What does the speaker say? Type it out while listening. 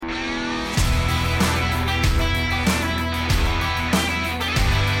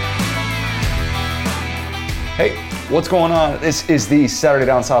Hey, what's going on? This is the Saturday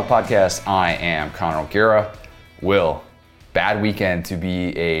Down South podcast. I am Connor O'Gara. Will, bad weekend to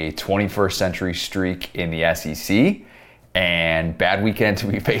be a 21st century streak in the SEC, and bad weekend to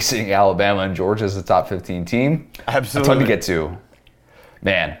be facing Alabama and Georgia as a top 15 team. Absolutely. A ton to get to.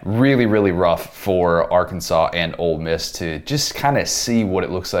 Man, really, really rough for Arkansas and Ole Miss to just kind of see what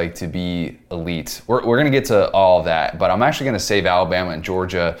it looks like to be elite. We're going to get to all of that, but I'm actually going to save Alabama and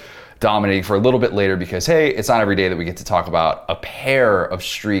Georgia dominating for a little bit later because, hey, it's not every day that we get to talk about a pair of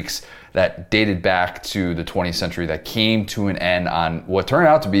streaks that dated back to the 20th century that came to an end on what turned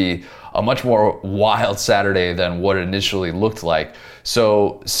out to be a much more wild Saturday than what it initially looked like.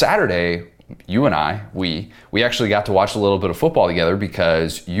 So Saturday, you and I, we actually got to watch a little bit of football together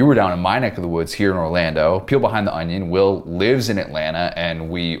because you were down in my neck of the woods here in Orlando. Peel behind the onion, Will lives in Atlanta,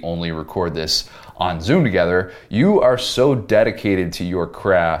 and we only record this on Zoom together. You are so dedicated to your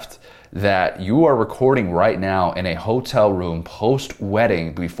craft that you are recording right now in a hotel room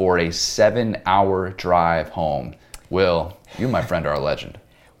post-wedding before a 7-hour drive home. Will, you, my friend, are a legend.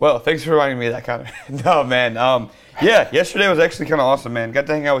 Well, thanks for reminding me of that, Connor. No, man. Yeah, yesterday was actually kind of awesome, man. Got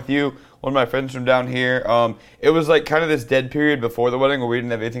to hang out with you, one of my friends from down here. It was like kind of this dead period before the wedding where we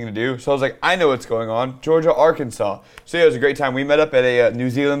didn't have anything to do. So I was like, I know what's going on. Georgia, Arkansas. So yeah, it was a great time. We met up at a New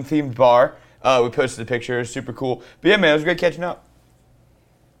Zealand-themed bar. We posted the pictures. Super cool. But yeah, man, it was great catching up.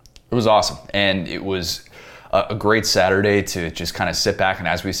 It was awesome, and it was a great Saturday to just kind of sit back and,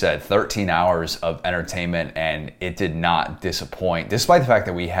 as we said, 13 hours of entertainment, and it did not disappoint, despite the fact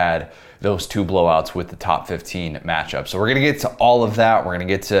that we had those two blowouts with the top 15 matchups. So we're going to get to all of that. We're going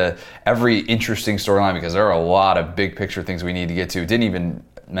to get to every interesting storyline because there are a lot of big picture things we need to get to. Didn't even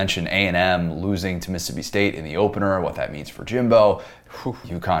mention A&M losing to Mississippi State in the opener, what that means for Jimbo.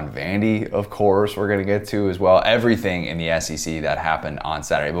 UConn VANDY, of course, we're going to get to as well. Everything in the SEC that happened on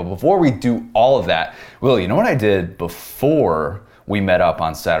Saturday. But before we do all of that, Will, you know what I did before we met up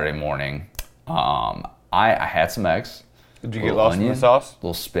on Saturday morning? I had some eggs. Did you get lost in the sauce? A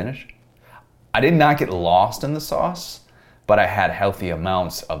little spinach. I did not get lost in the sauce, but I had healthy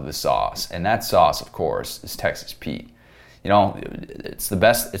amounts of the sauce. And that sauce, of course, is Texas Pete. You know, it's the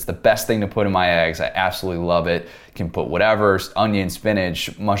best thing to put in my eggs. I absolutely love it. You can put whatever, onion,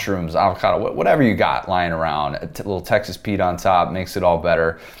 spinach, mushrooms, avocado, whatever you got lying around. A little Texas Pete on top makes it all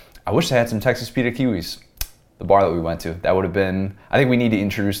better. I wish I had some Texas Pete at Kiwis, the bar that we went to. That would have been, I think we need to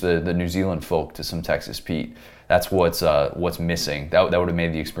introduce the New Zealand folk to some Texas Pete. That's what's missing. That would have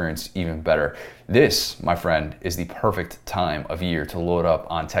made the experience even better. This, my friend, is the perfect time of year to load up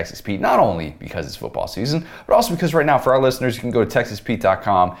on Texas Pete, not only because it's football season, but also because right now, for our listeners, you can go to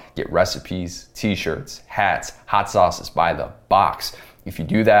TexasPete.com, get recipes, t-shirts, hats, hot sauces by the box. If you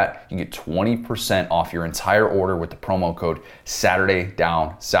do that, you get 20% off your entire order with the promo code Saturday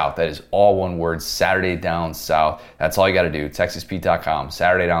Down South. That is all one word, Saturday Down South. That's all you got to do. TexasPete.com,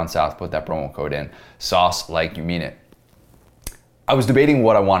 Saturday Down South. Put that promo code in. Sauce like you mean it. I was debating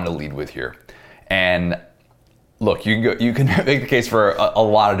what I wanted to lead with here, and look, you can make the case for a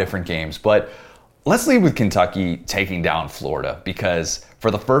lot of different games, but let's lead with Kentucky taking down Florida because for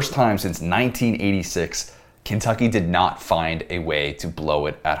the first time since 1986. Kentucky did not find a way to blow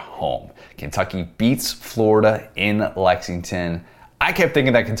it at home. Kentucky beats Florida in Lexington. I kept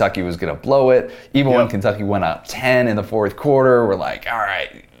thinking that Kentucky was going to blow it. Even when Kentucky went up 10 in the fourth quarter, we're like, all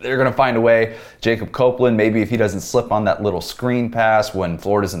right, they're going to find a way. Jacob Copeland, maybe if he doesn't slip on that little screen pass when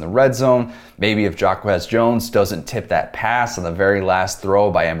Florida's in the red zone, maybe if Jacquez Jones doesn't tip that pass on the very last throw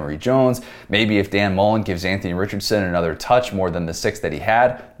by Emory Jones, maybe if Dan Mullen gives Anthony Richardson another touch more than the 6 that he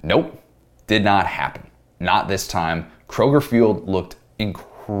had. Nope, did not happen. Not this time. Kroger Field looked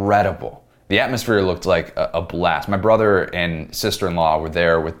incredible. The atmosphere looked like a blast. My brother and sister-in-law were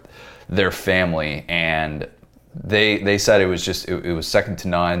there with their family, and they said it was second to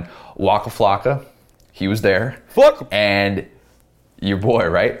none. Waka Flocka, he was there. And your boy,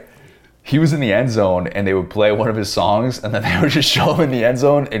 right? He was in the end zone, and they would play one of his songs, and then they would just show him in the end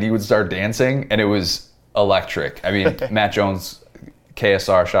zone, and he would start dancing, and it was electric. I mean, Matt Jones,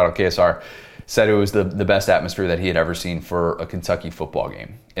 KSR, shout out KSR, said it was the best atmosphere that he had ever seen for a Kentucky football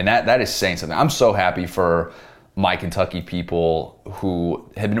game. And that is saying something. I'm so happy for my Kentucky people who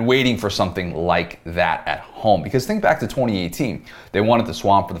have been waiting for something like that at home. Because think back to 2018. They won at the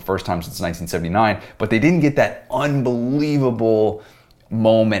Swamp for the first time since 1979, but they didn't get that unbelievable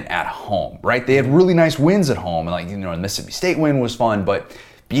moment at home, right? They had really nice wins at home. And the Mississippi State win was fun, but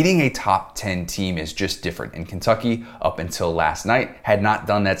beating a top 10 team is just different. And Kentucky, up until last night, had not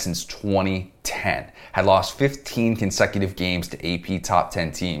done that since 2010. Had lost 15 consecutive games to AP top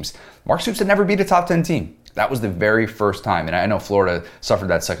 10 teams. Mark Stoops had never beat a top 10 team. That was the very first time, and I know Florida suffered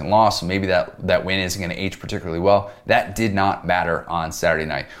that second loss, so maybe that win isn't going to age particularly well. That did not matter on Saturday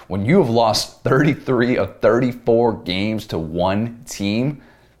night. When you have lost 33 of 34 games to one team,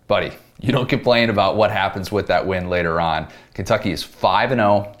 buddy, you don't complain about what happens with that win later on. Kentucky is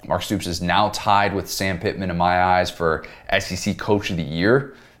 5-0. Mark Stoops is now tied with Sam Pittman in my eyes for SEC Coach of the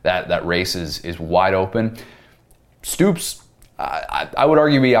Year. That race is wide open. Stoops, I would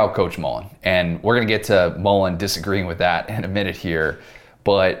argue we outcoached Mullen, and we're going to get to Mullen disagreeing with that in a minute here,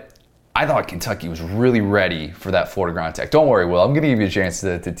 but I thought Kentucky was really ready for that Florida ground attack. Don't worry, Will, I'm going to give you a chance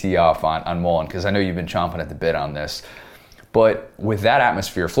to tee off on Mullen, because I know you've been chomping at the bit on this, but with that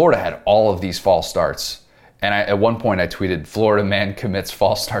atmosphere, Florida had all of these false starts, and at one point I tweeted, Florida man commits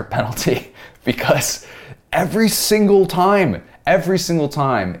false start penalty, because every single time,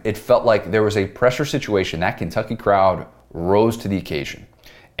 it felt like there was a pressure situation. That Kentucky crowd rose to the occasion,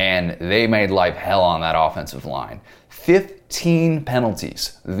 and they made life hell on that offensive line. 15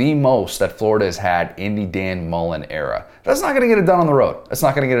 penalties, the most that Florida has had in the Dan Mullen era. That's not going to get it done on the road. That's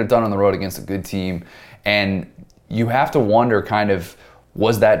not going to get it done on the road against a good team, and you have to wonder kind of,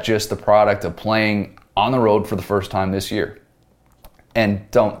 was that just the product of playing on the road for the first time this year? And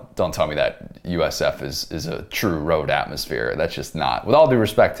don't tell me that USF is a true road atmosphere. That's just not. With all due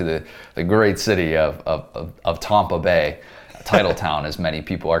respect to the great city of Tampa Bay, Titletown, as many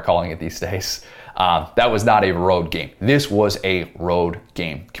people are calling it these days, that was not a road game. This was a road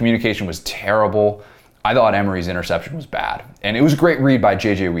game. Communication was terrible. I thought Emory's interception was bad. And it was a great read by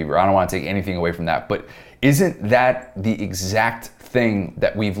J.J. Weaver. I don't want to take anything away from that. But isn't that the exact thing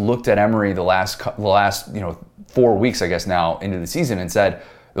that we've looked at Emory the last 4 weeks, I guess, now into the season and said,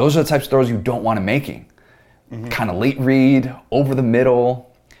 those are the types of throws you don't want him making. Mm-hmm. Kind of late read, over the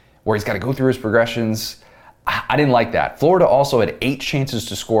middle, where he's got to go through his progressions. I didn't like that. Florida also had 8 chances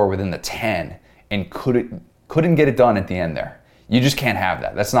to score within the 10 and couldn't get it done at the end there. You just can't have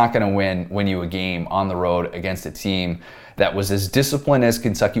that. That's not going to win you a game on the road against a team that was as disciplined as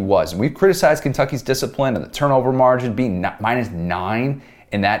Kentucky was. And we've criticized Kentucky's discipline and the turnover margin being -9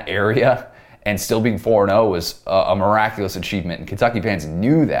 in that area, and still being 4-0 was a miraculous achievement, and Kentucky fans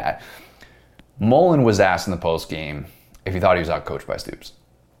knew that. Mullen was asked in the postgame if he thought he was outcoached by Stoops.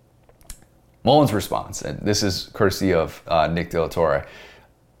 Mullen's response, and this is courtesy of Nick De La Torre,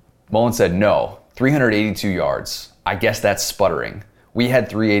 Mullen said, no, 382 yards. I guess that's sputtering. We had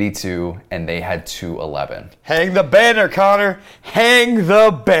 382, and they had 211. Hang the banner, Connor. Hang the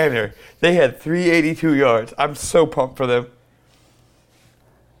banner. They had 382 yards. I'm so pumped for them.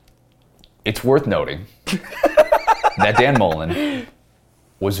 It's worth noting that Dan Mullen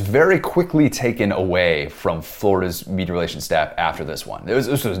was very quickly taken away from Florida's media relations staff after this one.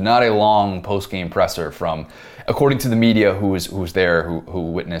 This was not a long post-game presser from, according to the media who was there,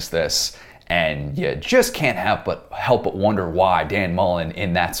 who witnessed this. And you just can't help but wonder why Dan Mullen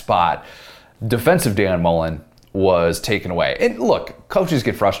in that spot, defensive Dan Mullen, was taken away. And look, coaches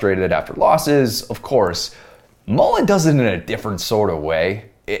get frustrated after losses, of course. Mullen does it in a different sort of way.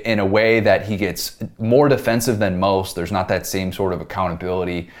 In a way that he gets more defensive than most. There's not that same sort of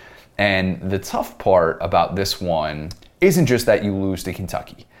accountability. And the tough part about this one isn't just that you lose to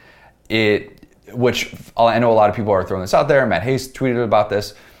Kentucky. Which I know a lot of people are throwing this out there. Matt Hayes tweeted about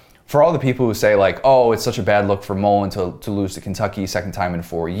this. For all the people who say like, oh, it's such a bad look for Mullen to lose to Kentucky second time in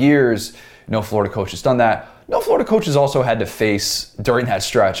 4 years. No Florida coach has done that. No Florida coach has also had to face, during that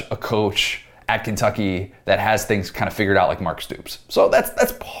stretch, a coach at Kentucky that has things kind of figured out like Mark Stoops. So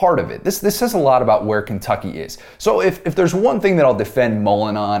that's part of it. This says a lot about where Kentucky is. So if there's one thing that I'll defend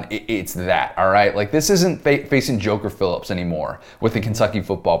Mullen on, it's that, all right? Like, this isn't facing Joker Phillips anymore with the Kentucky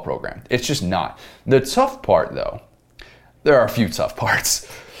football program. It's just not. The tough part, though, there are a few tough parts.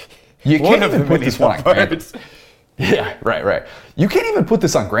 You can't even put this one on Grantham. Yeah, right. You can't even put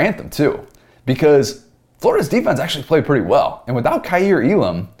this on Grantham, too, because Florida's defense actually played pretty well. And without Kaiir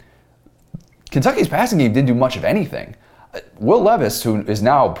Elam, Kentucky's passing game didn't do much of anything. Will Levis, who is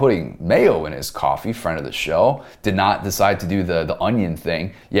now putting mayo in his coffee, friend of the show, did not decide to do the onion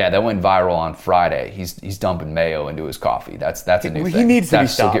thing. Yeah, that went viral on Friday. He's dumping mayo into his coffee. That's a new thing. He needs to be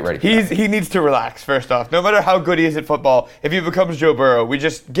stopped. Get ready he needs to relax, first off. No matter how good he is at football, if he becomes Joe Burrow, we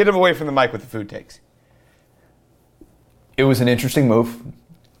just get him away from the mic with the food takes. It was an interesting move.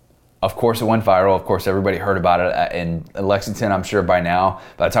 Of course, it went viral. Of course, everybody heard about it in Lexington. I'm sure by now,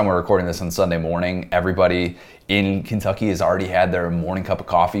 by the time we're recording this on Sunday morning, everybody in Kentucky has already had their morning cup of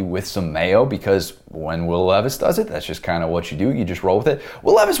coffee with some mayo, because when Will Levis does it, that's just kind of what you do. You just roll with it.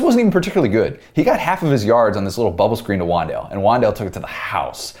 Will Levis wasn't even particularly good. He got half of his yards on this little bubble screen to Wandale, and Wandale took it to the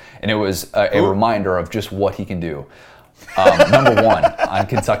house. And it was a reminder of just what he can do. Number one on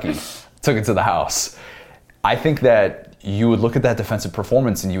Kentucky took it to the house. I think that you would look at that defensive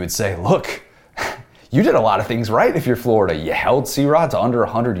performance and you would say, look, you did a lot of things right if you're Florida. You held C-Rod to under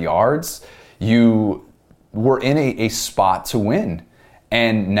 100 yards. You were in a spot to win.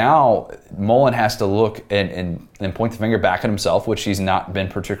 And now Mullen has to look and point the finger back at himself, which he's not been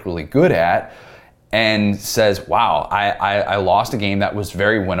particularly good at, and says, wow, I lost a game that was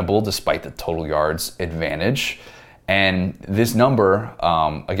very winnable despite the total yards advantage. And this number,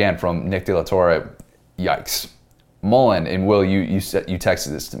 again, from Nick De La Torre, yikes. Mullen, and Will, you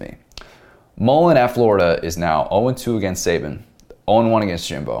texted this to me. Mullen at Florida is now 0-2 against Saban, 0-1 against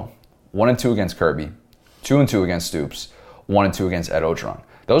Jimbo, 1-2 against Kirby, 2-2 against Stoops, 1-2 against Ed Orgeron.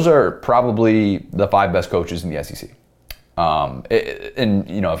 Those are probably the 5 best coaches in the SEC. And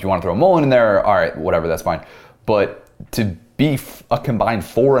if you want to throw Mullen in there, all right, whatever, that's fine. But to be a combined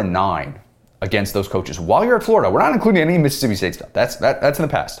 4-9 against those coaches while you're at Florida, we're not including any Mississippi State stuff. That's in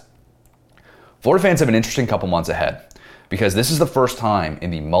the past. Florida fans have an interesting couple months ahead because this is the first time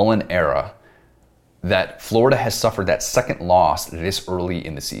in the Mullen era that Florida has suffered that second loss this early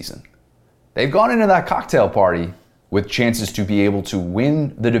in the season. They've gone into that cocktail party with chances to be able to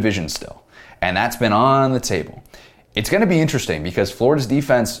win the division still, and that's been on the table. It's going to be interesting because Florida's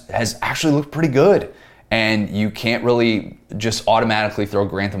defense has actually looked pretty good, and you can't really just automatically throw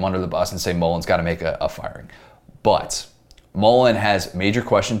Grantham under the bus and say Mullen's got to make a firing. But Mullen has major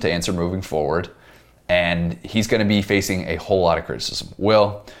question to answer moving forward, and he's going to be facing a whole lot of criticism.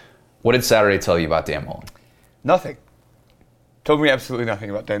 Will, what did Saturday tell you about Dan Mullen? Nothing. Told me absolutely nothing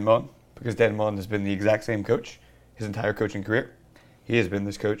about Dan Mullen because Dan Mullen has been the exact same coach his entire coaching career. He has been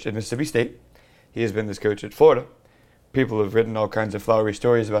this coach at Mississippi State. He has been this coach at Florida. People have written all kinds of flowery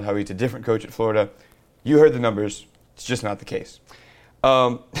stories about how he's a different coach at Florida. You heard the numbers. It's just not the case.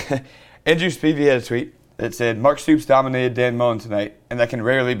 Andrew Spivey had a tweet that said, Mark Stoops dominated Dan Mullen tonight, and that can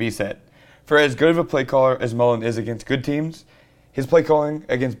rarely be said. For as good of a play caller as Mullen is against good teams, his play calling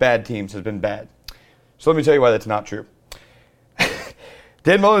against bad teams has been bad. So let me tell you why that's not true.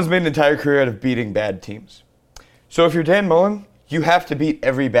 Dan Mullen has made an entire career out of beating bad teams. So if you're Dan Mullen, you have to beat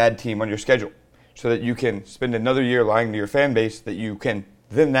every bad team on your schedule so that you can spend another year lying to your fan base that you can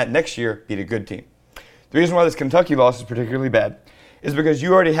then that next year beat a good team. The reason why this Kentucky loss is particularly bad is because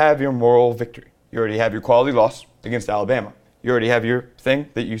you already have your moral victory. You already have your quality loss against Alabama. You already have your thing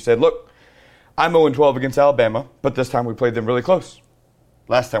that you said, look, I'm 0-12 against Alabama, but this time we played them really close.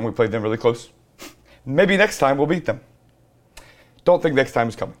 Last time we played them really close. Maybe next time we'll beat them. Don't think next time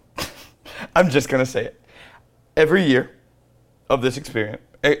is coming. I'm just going to say it. Every year of this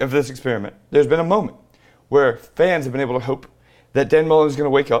experiment, there's been a moment where fans have been able to hope that Dan Mullen is going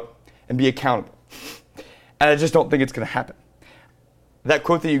to wake up and be accountable. And I just don't think it's going to happen. That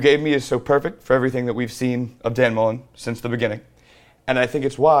quote that you gave me is so perfect for everything that we've seen of Dan Mullen since the beginning. And I think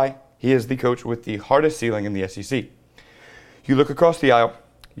it's why he is the coach with the hardest ceiling in the SEC. You look across the aisle,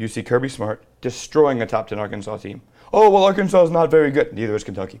 you see Kirby Smart destroying a top 10 Arkansas team. Oh, well, Arkansas is not very good. Neither is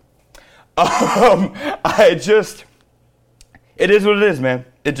Kentucky. It is what it is, man.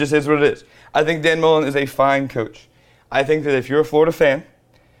 It just is what it is. I think Dan Mullen is a fine coach. I think that if you're a Florida fan,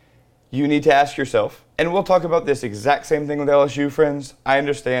 you need to ask yourself, and we'll talk about this exact same thing with LSU, friends. I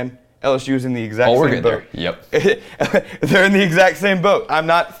understand LSU is in the exact same boat. Yep. They're in the exact same boat. I'm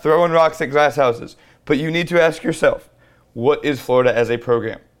not throwing rocks at glass houses. But you need to ask yourself, what is Florida as a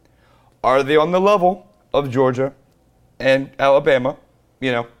program? Are they on the level of Georgia and Alabama?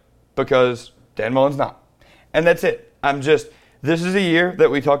 Because Dan Mullen's not. And that's it. This is a year that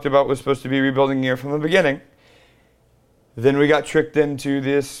we talked about was supposed to be a rebuilding year from the beginning. Then we got tricked into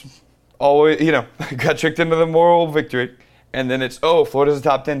this, got tricked into the moral victory. And then it's, Florida's a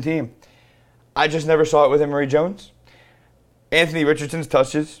top 10 team. I just never saw it with Emory Jones. Anthony Richardson's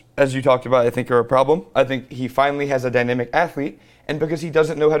touches, as you talked about, I think are a problem. I think he finally has a dynamic athlete. And because he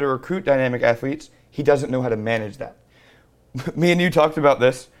doesn't know how to recruit dynamic athletes, he doesn't know how to manage that. Me and you talked about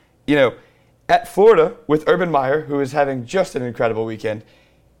this. At Florida with Urban Meyer, who is having just an incredible weekend,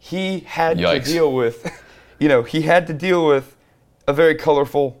 he had to deal with, a very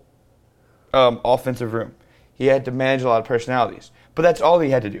colorful offensive room. He had to manage a lot of personalities, but that's all he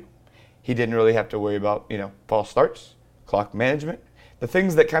had to do. He didn't really have to worry about, false starts, clock management, the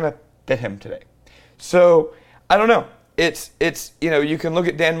things that kind of bit him today. So I don't know. It's you can look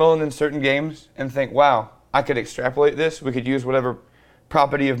at Dan Mullen in certain games and think, wow, I could extrapolate this. We could use whatever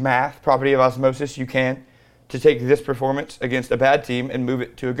property of math, property of osmosis you can to take this performance against a bad team and move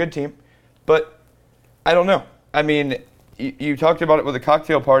it to a good team. But I don't know. I mean, you talked about it with a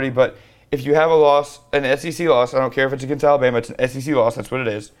cocktail party, but if you have a loss, an SEC loss, I don't care if it's against Alabama, it's an SEC loss, that's what it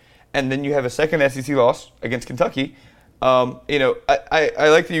is, and then you have a second SEC loss against Kentucky, I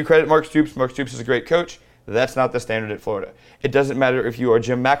like that you credit Mark Stoops. Mark Stoops is a great coach. That's not the standard at Florida. It doesn't matter if you are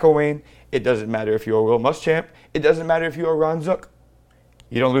Jim McElwain. It doesn't matter if you are Will Muschamp. It doesn't matter if you are Ron Zook.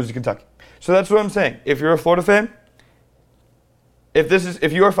 You don't lose to Kentucky. So that's what I'm saying. If you're a Florida fan,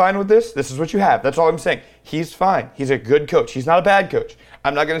 if you are fine with this is what you have. That's all I'm saying. He's fine. He's a good coach. He's not a bad coach.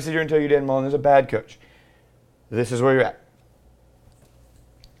 I'm not going to sit here and tell you Dan Mullen is a bad coach. This is where you're at.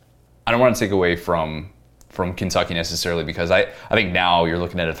 I don't want to take away from Kentucky necessarily, because I think now you're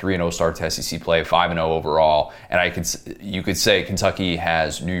looking at a 3-0 start to SEC play, 5-0 overall, and you could say Kentucky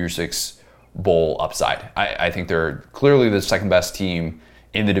has New Year's Six Bowl upside. I think they're clearly the second best team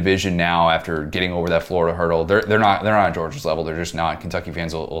in the division now after getting over that Florida hurdle. They're not on Georgia's level. They're just not. Kentucky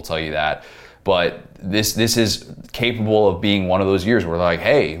fans will tell you that. But this is capable of being one of those years where they're like,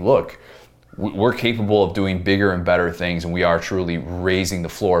 hey, look, we're capable of doing bigger and better things, and we are truly raising the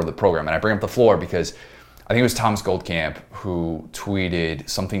floor of the program. And I bring up the floor because I think it was Thomas Goldkamp who tweeted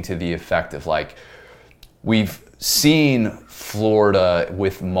something to the effect of like, we've seen Florida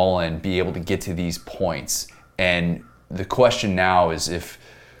with Mullen be able to get to these points, and the question now is if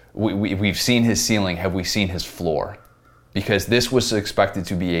we've seen his ceiling, have we seen his floor? Because this was expected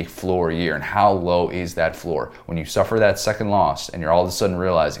to be a floor year, and how low is that floor? When you suffer that second loss and you're all of a sudden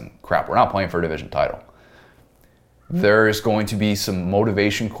realizing, crap, we're not playing for a division title. There is going to be some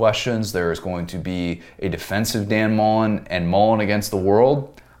motivation questions. There is going to be a defensive Dan Mullen and Mullen against the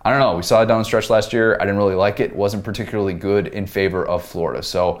world. I don't know. We saw it down the stretch last year. I didn't really like it. It wasn't particularly good in favor of Florida.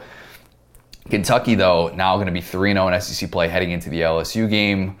 So Kentucky, though, now going to be 3-0 in SEC play heading into the LSU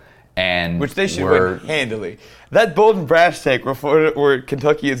game. Which they should win handily. That bold and brash take where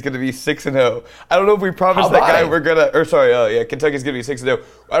Kentucky is going to be 6-0. I don't know if we promised that guy we're going to, Kentucky's going to be 6-0.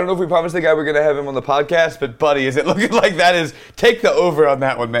 I don't know if we promised the guy we're going to have him on the podcast, but buddy, is it looking like that is, take the over on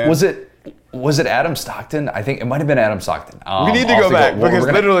that one, man. Was it Adam Stockton? I think it might have been Adam Stockton. We need to go back because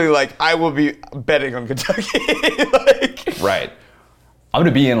literally, like, I will be betting on Kentucky. Right. I'm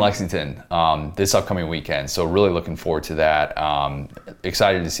going to be in Lexington this upcoming weekend, so really looking forward to that.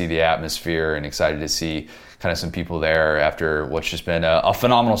 Excited to see the atmosphere and excited to see kind of some people there after what's just been a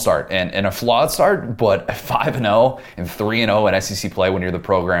phenomenal start and a flawed start, but 5-0 and 3-0 in SEC play when you're the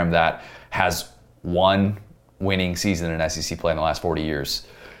program that has one winning season in SEC play in the last 40 years.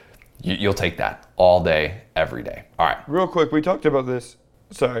 You'll take that all day, every day. All right. Real quick, we talked about this.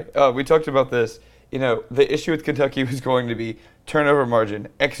 You know, the issue with Kentucky was going to be turnover margin,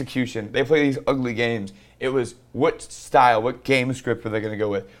 execution. They play these ugly games. It was what style, what game script were they going to go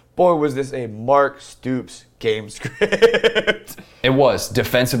with? Boy, was this a Mark Stoops game script. It was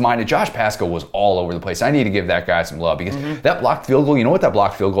defensive-minded. Josh Paschal was all over the place. I need to give that guy some love because that blocked field goal, you know what that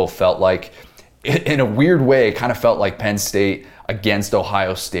blocked field goal felt like? In a weird way, it kind of felt like Penn State against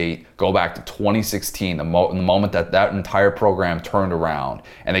Ohio State. Go back to 2016, the moment that entire program turned around,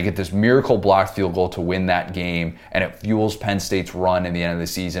 and they get this miracle blocked field goal to win that game, and it fuels Penn State's run in the end of the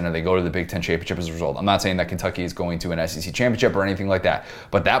season, and they go to the Big Ten championship as a result. I'm not saying that Kentucky is going to an SEC championship or anything like that,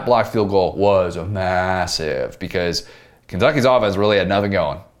 but that blocked field goal was massive because Kentucky's offense really had nothing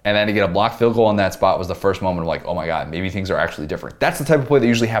going. And then to get a blocked field goal in that spot was the first moment of like, oh my God, maybe things are actually different. That's the type of play that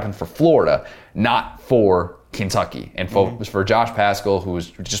usually happens for Florida, not for Kentucky. And for Josh Paschal, who was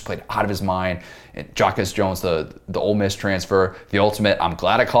just played out of his mind, and Jacquez Jones, the Ole Miss transfer, the ultimate, I'm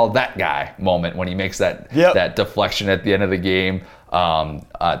glad I called that guy moment when he makes that deflection at the end of the game.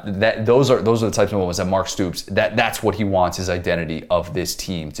 Those are the types of moments that Mark Stoops, that's what he wants his identity of this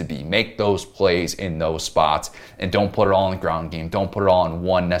team to be. Make those plays in those spots and don't put it all in the ground game. Don't put it all in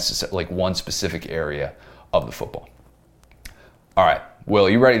one specific area of the football. All right, Will,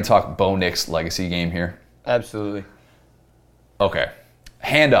 you ready to talk Bo Nix's legacy game here? Absolutely. Okay.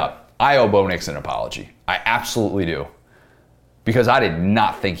 Hand up. I owe Bo Nix an apology. I absolutely do. Because I did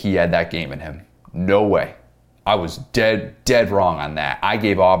not think he had that game in him. No way. I was dead wrong on that. I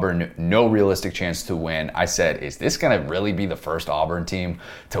gave Auburn no realistic chance to win. I said, is this going to really be the first Auburn team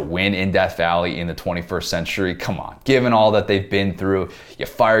to win in Death Valley in the 21st century? Come on. Given all that they've been through, you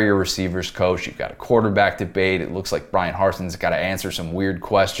fire your receivers coach, you've got a quarterback debate, it looks like Brian Harson's got to answer some weird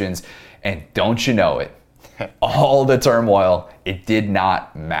questions, and don't you know it, all the turmoil, it did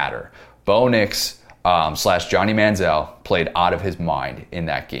not matter. Bo Nix / Johnny Manziel played out of his mind in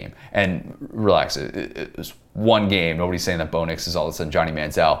that game. And relax, it was one game. Nobody's saying that Bo Nix is all of a sudden Johnny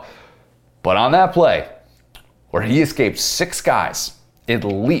Manziel. But on that play, where he escaped 6 guys, at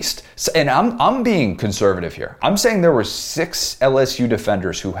least, and I'm being conservative here. I'm saying there were 6 LSU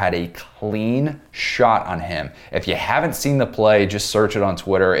defenders who had a clean shot on him. If you haven't seen the play, just search it on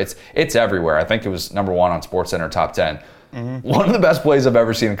Twitter. It's everywhere. I think it was number 1 on SportsCenter Top 10. One of the best plays I've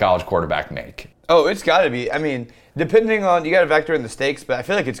ever seen a college quarterback make. Oh, it's got to be. I mean, depending on, you got to factor in the stakes, but I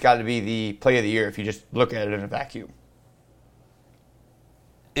feel like it's got to be the play of the year if you just look at it in a vacuum.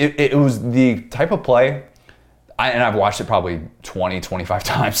 It was the type of play, and I've watched it probably 20, 25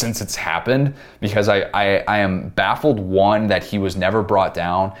 times since it's happened, because I am baffled, one, that he was never brought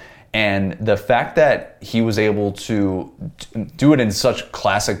down, and the fact that he was able to do it in such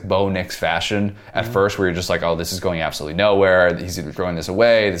classic Bo Nix fashion at first, where you're just like, oh, this is going absolutely nowhere. He's either throwing this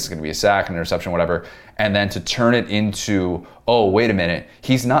away, this is going to be a sack, an interception, whatever. And then to turn it into, oh, wait a minute,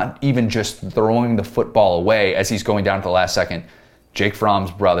 he's not even just throwing the football away as he's going down at the last second. Jake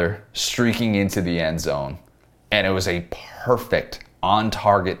Fromm's brother streaking into the end zone. And it was a perfect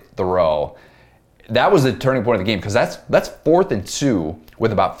on-target throw. That was the turning point of the game, because that's 4th and 2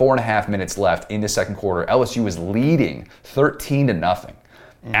 with about 4.5 minutes left in the second quarter. LSU was leading 13-0.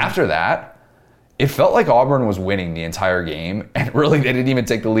 After that, it felt like Auburn was winning the entire game, and really they didn't even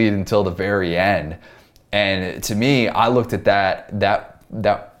take the lead until the very end. And to me, I looked at that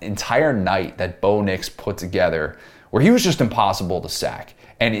entire night that Bo Nix put together, where he was just impossible to sack.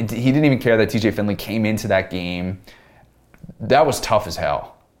 And he didn't even care that TJ Finley came into that game. That was tough as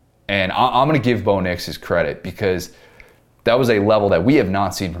hell. And I'm going to give Bo Nix his credit, because that was a level that we have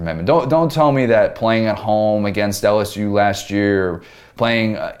not seen from him. And don't tell me that playing at home against LSU last year, or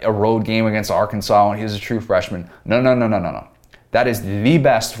playing a road game against Arkansas when he was a true freshman. No. That is the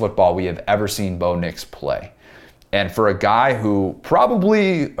best football we have ever seen Bo Nix play. And for a guy who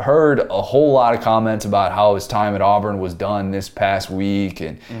probably heard a whole lot of comments about how his time at Auburn was done this past week,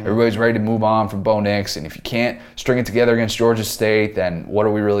 and everybody's ready to move on from Bo Nix, and if you can't string it together against Georgia State, then what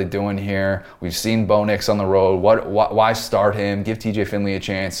are we really doing here? We've seen Bo Nix on the road. Why start him? Give TJ Finley a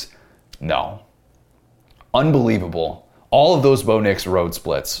chance? No. Unbelievable. All of those Bo Nix road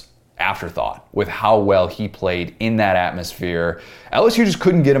splits, afterthought, with how well he played in that atmosphere. LSU just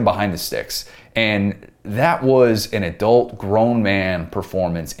couldn't get him behind the sticks. And that was an adult, grown man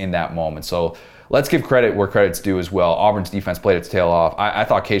performance in that moment. So let's give credit where credit's due as well. Auburn's defense played its tail off. I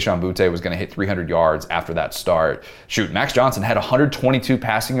thought Kayshon Boutte was going to hit 300 yards after that start. Shoot, Max Johnson had 122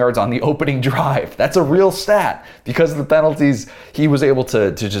 passing yards on the opening drive. That's a real stat. Because of the penalties, he was able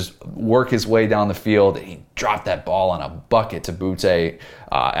to just work his way down the field. He dropped that ball on a bucket to Boutte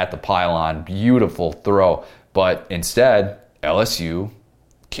at the pylon. Beautiful throw. But instead, LSU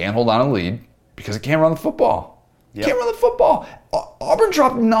can't hold on to the lead, because it can't run the football. Yep. Can't run the football. Auburn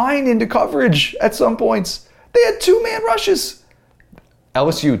dropped 9 into coverage at some points. They had 2-man rushes.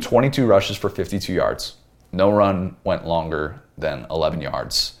 LSU, 22 rushes for 52 yards. No run went longer than 11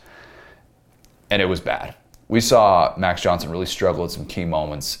 yards. And it was bad. We saw Max Johnson really struggle at some key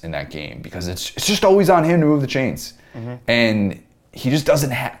moments in that game, because it's just always on him to move the chains. And he just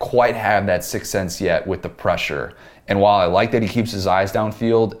doesn't quite have that sixth sense yet with the pressure. And while I like that he keeps his eyes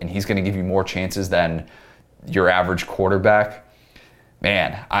downfield and he's going to give you more chances than your average quarterback,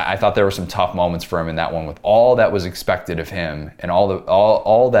 man, I thought there were some tough moments for him in that one, with all that was expected of him and all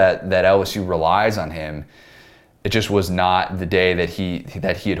that LSU relies on him. It just was not the day that he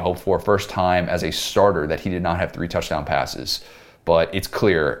had hoped for. First time as a starter that he did not have 3 touchdown passes. But it's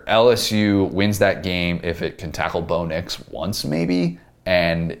clear LSU wins that game if it can tackle Bo Nix once, maybe.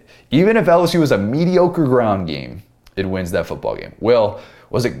 And even if LSU was a mediocre ground game, it wins that football game. Will,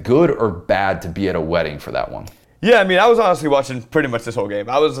 was it good or bad to be at a wedding for that one? Yeah, I mean, I was honestly watching pretty much this whole game.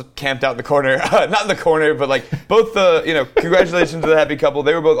 I was camped out in the corner. Not in the corner, but like both congratulations to the happy couple.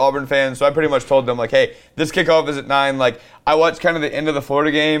 They were both Auburn fans, so I pretty much told them, like, hey, this kickoff is at 9. Like, I watched kind of the end of the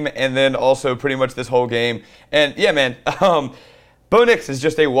Florida game and then also pretty much this whole game. And yeah, man, Bo Nix is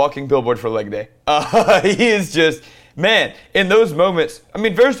just a walking billboard for leg day. He is just... Man, in those moments, I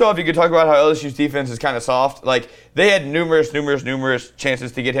mean, first off, you could talk about how LSU's defense is kind of soft. Like, they had numerous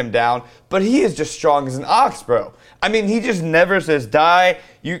chances to get him down, but he is just strong as an ox, bro. I mean, he just never says die.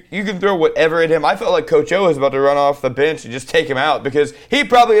 You can throw whatever at him. I felt like Coach O was about to run off the bench and just take him out, because he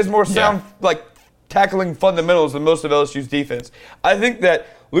probably has more sound, tackling fundamentals than most of LSU's defense. I think that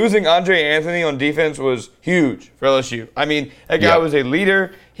losing Andre Anthony on defense was huge for LSU. I mean, that guy was a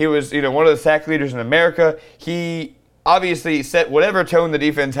leader. He was, one of the sack leaders in America. He obviously set whatever tone the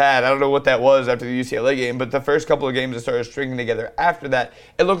defense had. I don't know what that was after the UCLA game, but the first couple of games that started stringing together after that,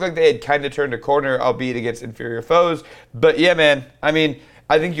 it looked like they had kind of turned a corner, albeit against inferior foes. But yeah, man, I mean,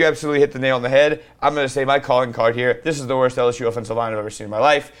 I think you absolutely hit the nail on the head. I'm going to say my calling card here. This is the worst LSU offensive line I've ever seen in my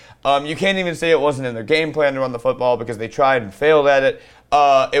life. You can't even say it wasn't in their game plan to run the football, because they tried and failed at it.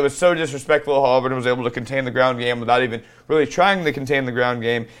 It was so disrespectful how Auburn was able to contain the ground game without even really trying to contain the ground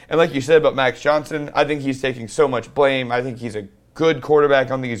game. And like you said about Max Johnson, I think he's taking so much blame. I think he's a good quarterback. I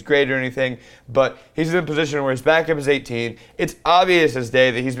don't think he's great or anything, but he's in a position where his backup is 18. It's obvious as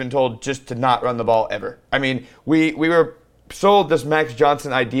day that he's been told just to not run the ball ever. I mean, we were sold this Max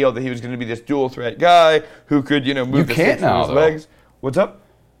Johnson ideal that he was going to be this dual threat guy who could, move the sticks with his legs. What's up?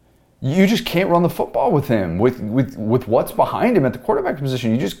 You just can't run the football with him, with what's behind him at the quarterback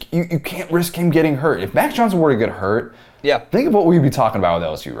position. You can't risk him getting hurt. If Max Johnson were to get hurt, think of what we'd be talking about with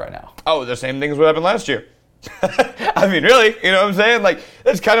LSU right now. Oh, the same things would happen last year. I mean, really, you know what I'm saying? Like,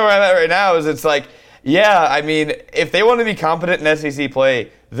 that's kind of where I'm at right now is it's like, yeah, I mean, if they want to be competent in SEC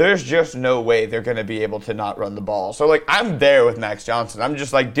play, there's just no way they're going to be able to not run the ball. So, like, I'm there with Max Johnson. I'm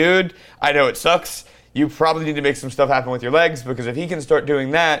just like, dude, I know it sucks. You probably need to make some stuff happen with your legs because if he can start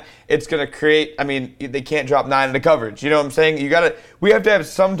doing that, it's going to create, I mean, they can't drop 9 into coverage. You know what I'm saying? We have to have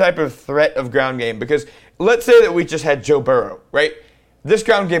some type of threat of ground game because let's say that we just had Joe Burrow, right? This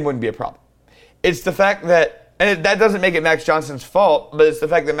ground game wouldn't be a problem. It's the fact that, and that doesn't make it Max Johnson's fault, but it's the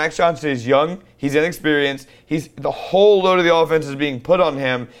fact that Max Johnson is young, he's inexperienced, the whole load of the offense is being put on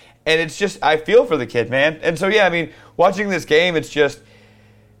him, and it's just, I feel for the kid, man. And so, yeah, I mean, watching this game, it's just,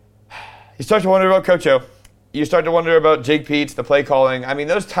 you start to wonder about Coach O. You start to wonder about Jake Peets, the play calling. I mean,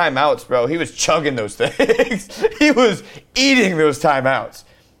 those timeouts, bro, he was chugging those things. He was eating those timeouts.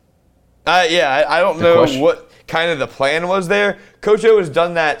 I don't know what kind of the plan was there. Coach O has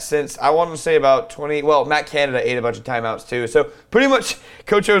done that since, I want to say about Matt Canada ate a bunch of timeouts too. So pretty much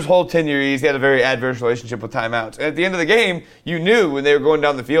Coach O's whole tenure, he's had a very adverse relationship with timeouts. And at the end of the game, you knew when they were going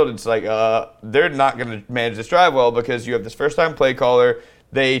down the field, it's like, they're not going to manage this drive well because you have this first-time play caller.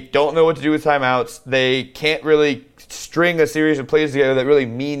 They don't know what to do with timeouts. They can't really string a series of plays together that really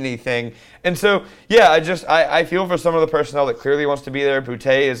mean anything. And so, yeah, I feel for some of the personnel that clearly wants to be there.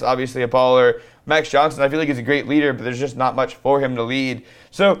 Boutte is obviously a baller. Max Johnson, I feel like he's a great leader, but there's just not much for him to lead.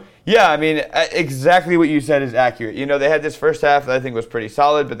 So, yeah, I mean, exactly what you said is accurate. They had this first half that I think was pretty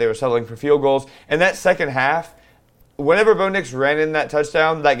solid, but they were settling for field goals. And that second half, whenever Bo Nix ran in that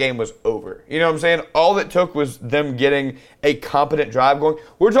touchdown, that game was over. You know what I'm saying? All it took was them getting a competent drive going.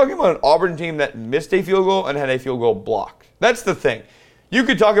 We're talking about an Auburn team that missed a field goal and had a field goal blocked. That's the thing. You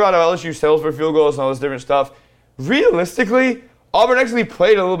could talk about how LSU settles for field goals and all this different stuff. Realistically, Auburn actually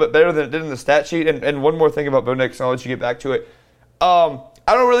played a little bit better than it did in the stat sheet. And one more thing about Bo Nix, and I'll let you get back to it. I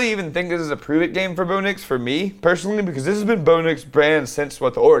don't really even think this is a prove-it game for Bo Nix, for me, personally, because this has been Bo Nix's brand since, the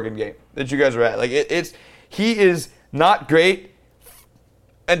Oregon game that you guys were at. Like, he is not great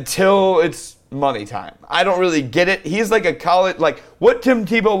until it's money time. I don't really get it. He's like a college, like what Tim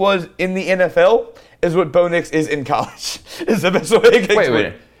Tebow was in the NFL is what Bo Nix is in college. Is the best way to explain it.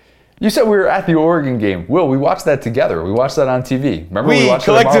 Wait. You said we were at the Oregon game. Will, we watched that together. We watched that on TV. Remember we watched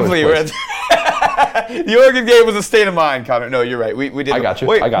collectively were at the Oregon game was a state of mind, Connor. No, you're right. We did. I got you.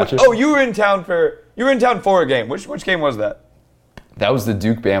 Wait, I got you. Oh, you were in town for a game. Which game was that? That was the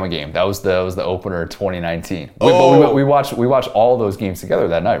Duke-Bama game. That was the opener 2019. But we watched all those games together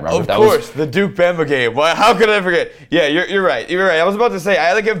that night. Remember? Of course, the Duke-Bama game. Well, how could I forget? Yeah, you're right. You're right. I was about to say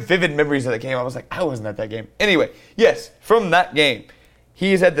I have vivid memories of that game. I was like, I wasn't at that game. Anyway, yes, from that game,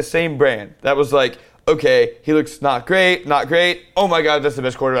 he's had the same brand. That was like, okay, he looks not great. Oh my God, that's the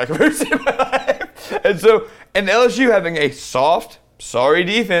best quarterback I've ever seen in my life. And LSU having a soft, sorry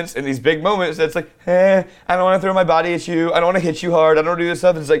defense in these big moments that's like, I don't want to throw my body at you. I don't want to hit you hard. I don't want to do this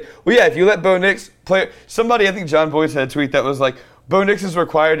stuff. And it's like, well, yeah, if you let Bo Nix play. Somebody, I think John Boyce had a tweet that was like, Bo Nix is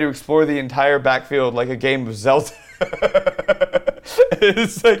required to explore the entire backfield like a game of Zelda.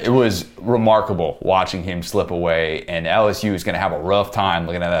 It was remarkable watching him slip away, and LSU is going to have a rough time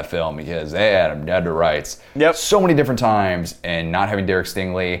looking at that film because they had him dead to rights. Yep. So many different times, and not having Derek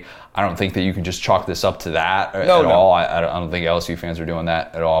Stingley, I don't think that you can just chalk this up to that all. I don't think LSU fans are doing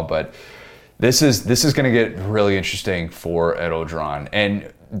that at all, but this is going to get really interesting for Ed Orgeron.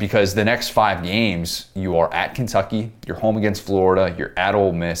 And because the next 5 games, you are at Kentucky, you're home against Florida, you're at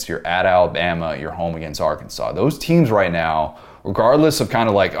Ole Miss, you're at Alabama, you're home against Arkansas. Those teams right now, regardless of kind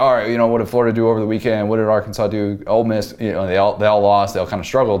of like, all right, what did Florida do over the weekend? What did Arkansas do? Ole Miss, they all lost, they all kind of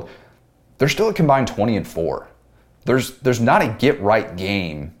struggled. They're still a combined 20-4. There's not a get-right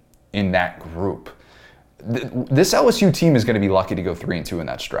game in that group. This LSU team is going to be lucky to go 3-2 in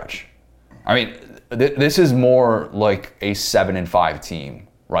that stretch. I mean, this is more like a 7-5 team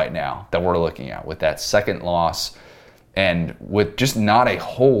right now that we're looking at with that second loss and with just not a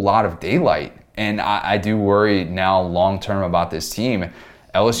whole lot of daylight. And I do worry now long-term about this team.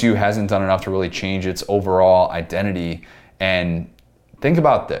 LSU hasn't done enough to really change its overall identity. And think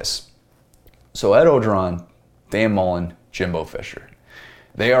about this. So Ed Orgeron, Dan Mullen, Jimbo Fisher.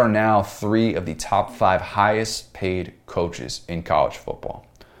 They are now 3 of the top 5 highest paid coaches in college football.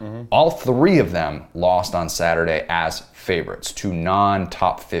 All three of them lost on Saturday as favorites to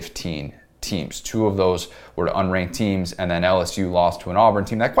non-top 15 teams. Two of those were to unranked teams, and then LSU lost to an Auburn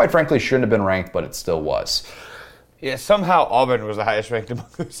team that quite frankly shouldn't have been ranked, but it still was. Yeah, somehow Auburn was the highest ranked among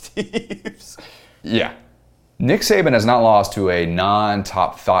those teams. Yeah. Nick Saban has not lost to a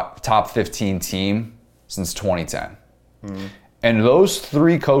non-top 15 team since 2010. And those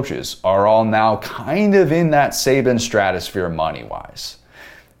three coaches are all now kind of in that Saban stratosphere money-wise.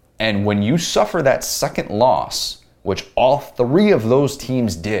 And when you suffer that second loss, which all three of those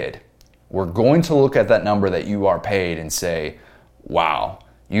teams did, we're going to look at that number that you are paid and say, wow,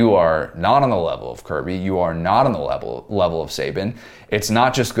 you are not on the level of Kirby. You are not on the level of Saban. It's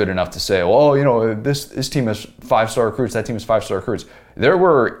not just good enough to say, well, you know, this team has 5-star recruits, that team has 5-star recruits. There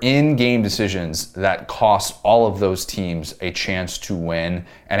were in-game decisions that cost all of those teams a chance to win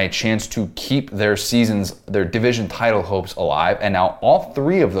and a chance to keep their division title hopes alive. And now all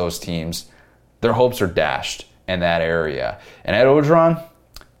three of those teams, their hopes are dashed in that area. And at Orgeron,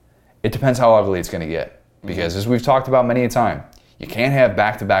 it depends how ugly it's going to get. Because as we've talked about many a time, you can't have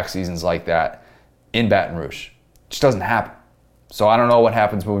back-to-back seasons like that in Baton Rouge. It just doesn't happen. So I don't know what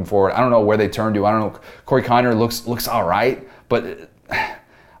happens moving forward. I don't know where they turn to. I don't know. Corey Kiner looks all right, but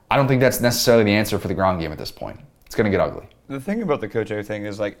I don't think that's necessarily the answer for the ground game at this point. It's going to get ugly. The thing about the coach thing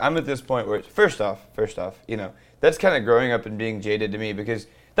is, like, I'm at this point where, first off, you know, that's kind of growing up and being jaded to me because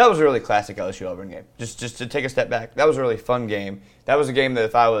that was a really classic LSU Auburn game. Just to take a step back, that was a really fun game. That was a game that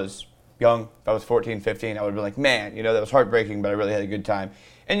if I was young, if I was 14, 15, I would have been like, man, you know, that was heartbreaking, but I really had a good time.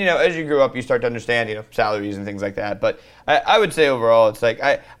 And, you know, as you grew up, you start to understand, you know, salaries and things like that. But I would say overall, it's like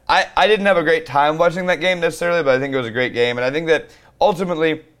I didn't have a great time watching that game necessarily, but I think it was a great game. And I think that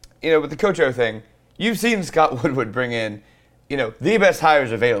ultimately, you know, with the Coach O thing, you've seen Scott Woodward bring in, you know, the best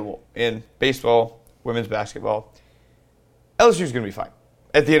hires available in baseball, women's basketball. LSU's going to be fine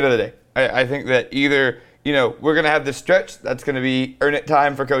at the end of the day. I think that either, you know, we're going to have this stretch that's going to be earn it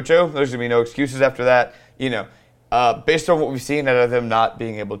time for Coach O. There's going to be no excuses after that. You know, based on what we've seen out of them not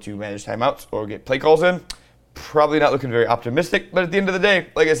being able to manage timeouts or get play calls in, probably not looking very optimistic. But at the end of the day,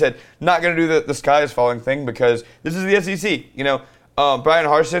 like I said, not going to do the sky is falling thing because this is the SEC. You know, Brian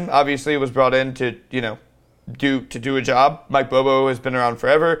Harsin obviously was brought in to, you know, do a job. Mike Bobo has been around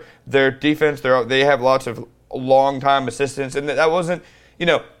forever. Their defense, they have lots of long-time assistants, and that wasn't, you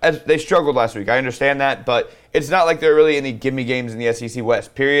know, as they struggled last week. I understand that, but it's not like there are really any gimme games in the SEC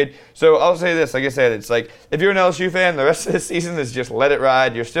West, period. So I'll say this, like I said, it's like if you're an LSU fan, the rest of the season is just let it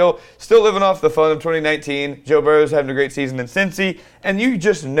ride. You're still living off the fun of 2019. Joe Burrow's having a great season in Cincy, and you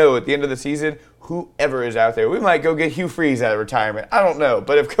just know at the end of the season, whoever is out there, we might go get Hugh Freeze out of retirement. I don't know,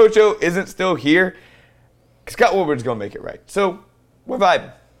 but if Coach O isn't still here, Scott Woodward's going to make it right. So we're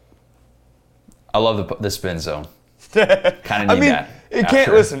vibing. I love the spin zone. Kind of need that. It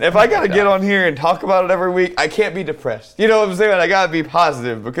can't listen. If I got to get on here and talk about it every week, I can't be depressed. You know what I'm saying? I got to be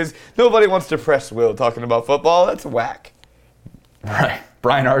positive because nobody wants depressed Will talking about football. That's whack. Right.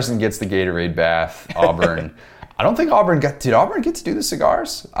 Brian Harsin gets the Gatorade bath. Auburn. I don't think Auburn did Auburn get to do the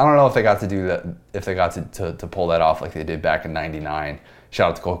cigars? I don't know if they got to do that, if they got to pull that off like they did back in '99.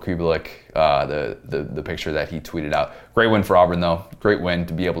 Shout out to Cole Kubelik, the picture that he tweeted out. Great win for Auburn, though. Great win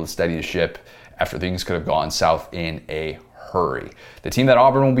to be able to steady the ship after things could have gone south in a hurry. The team that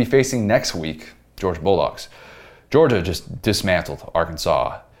Auburn will be facing next week, Georgia Bulldogs. Georgia just dismantled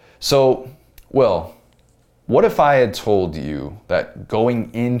Arkansas. So, Will, what if I had told you that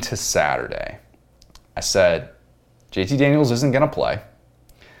going into Saturday, I said, JT Daniels isn't going to play.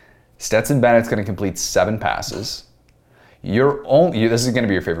 Stetson Bennett's going to complete 7 passes. This is going to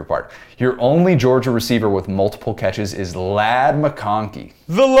be your favorite part. Your only Georgia receiver with multiple catches is Ladd McConkey.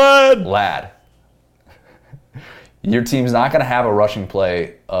 The lad! Lad. Your team's not going to have a rushing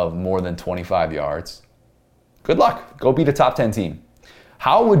play of more than 25 yards. Good luck. Go beat a top 10 team.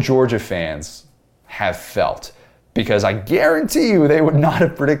 How would Georgia fans have felt? Because I guarantee you they would not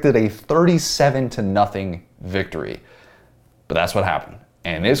have predicted a 37-0 victory. But that's what happened.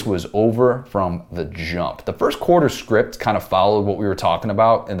 And this was over from the jump. The first quarter script kind of followed what we were talking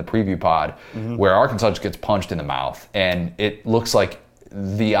about in the preview pod, where Arkansas just gets punched in the mouth. And it looks like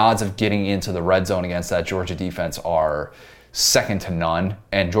the odds of getting into the red zone against that Georgia defense are second to none.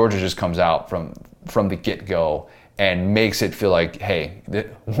 And Georgia just comes out from the get-go and makes it feel like, hey,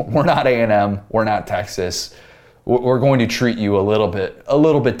 we're not A&M, we're not Texas. We're going to treat you a little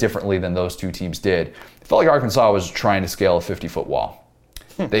bit differently than those two teams did. It felt like Arkansas was trying to scale a 50-foot wall.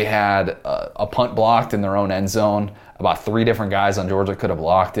 They had a punt blocked in their own end zone. About 3 different guys on Georgia could have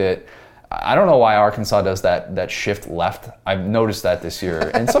blocked it. I don't know why Arkansas does that shift left. I've noticed that this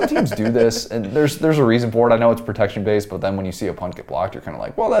year. And some teams do this, and there's a reason for it. I know it's protection-based, but then when you see a punt get blocked, you're kind of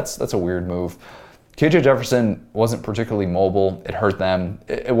like, well, that's a weird move. KJ Jefferson wasn't particularly mobile. It hurt them.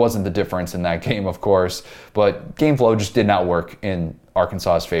 It wasn't the difference in that game, of course, but game flow just did not work in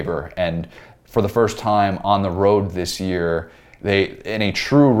Arkansas's favor. And for the first time on the road this year, in a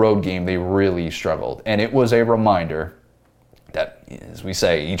true road game, they really struggled. And it was a reminder that, as we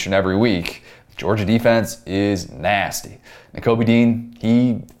say each and every week, Georgia defense is nasty. Nakobe Dean,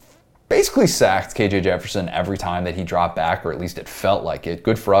 he basically sacked KJ Jefferson every time that he dropped back, or at least it felt like it.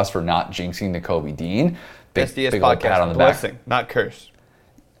 Good for us for not jinxing Nakobe Dean. SDS podcast, on the blessing, not curse.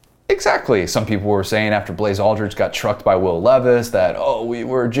 Exactly. Some people were saying after Blaze Aldridge got trucked by Will Levis that, we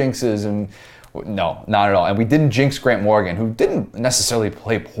were jinxes, and no, not at all. And we didn't jinx Grant Morgan, who didn't necessarily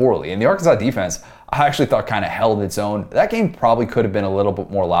play poorly. And the Arkansas defense, I actually thought kind of held its own. That game probably could have been a little bit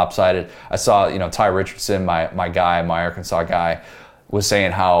more lopsided. I saw, Ty Richardson, my Arkansas guy, was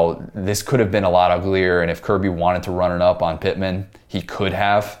saying how this could have been a lot uglier, and if Kirby wanted to run it up on Pittman, he could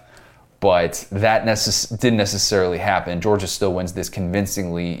have. But that didn't necessarily happen. Georgia still wins this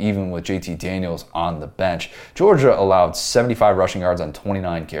convincingly, even with JT Daniels on the bench. Georgia allowed 75 rushing yards on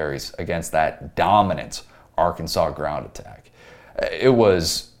 29 carries against that dominant Arkansas ground attack. It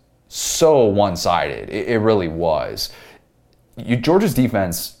was so one-sided. It really was. Georgia's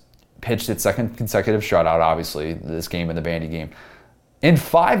defense pitched its second consecutive shutout, obviously, this game and the Vandy game, in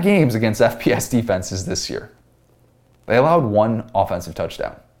 5 games against FBS defenses this year. They allowed 1 offensive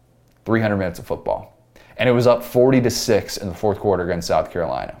touchdown, 300 minutes of football. And it was up 40-6 in the fourth quarter against South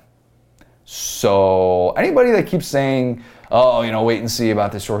Carolina. So anybody that keeps saying, wait and see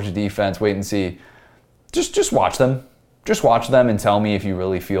about this Georgia defense, wait and see, just watch them. Just watch them and tell me if you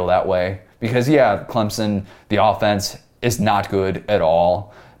really feel that way. Because, Clemson, the offense is not good at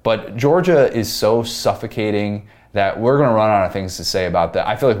all. But Georgia is so suffocating that we're going to run out of things to say about that.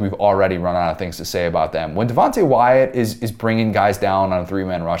 I feel like we've already run out of things to say about them. When Devontae Wyatt is bringing guys down on a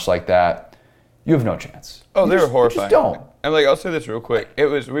 3-man rush like that, you have no chance. Oh, they were horrifying. You just don't. And I'll say this real quick. It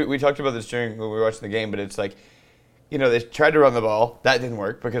was we talked about this during when we were watching the game, but it's like, they tried to run the ball. That didn't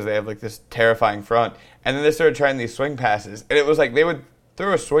work because they have this terrifying front. And then they started trying these swing passes. And it was like they would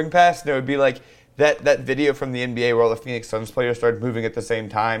throw a swing pass and it would be like that video from the NBA where all the Phoenix Suns players started moving at the same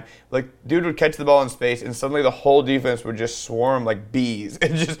time. Dude would catch the ball in space and suddenly the whole defense would just swarm like bees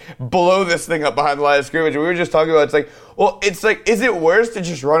and just blow this thing up behind the line of scrimmage. And we were just talking about, is it worse to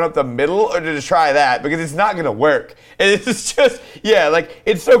just run up the middle or to just try that? Because it's not going to work. And it's just,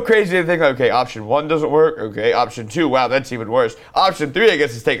 it's so crazy to think, okay, option 1 doesn't work. Okay, option 2, wow, that's even worse. Option 3, I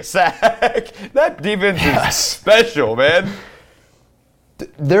guess, is take a sack. That defense is special, man.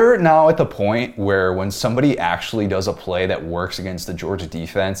 They're now at the point where when somebody actually does a play that works against the Georgia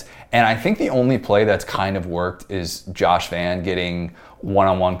defense, and I think the only play that's kind of worked is Josh Vann getting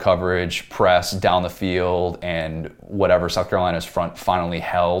one-on-one coverage, press down the field, and whatever South Carolina's front finally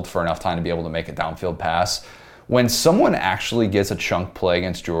held for enough time to be able to make a downfield pass. When someone actually gets a chunk play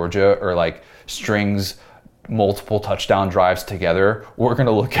against Georgia or strings multiple touchdown drives together, we're going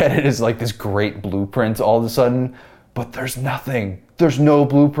to look at it as this great blueprint all of a sudden, but there's nothing. There's no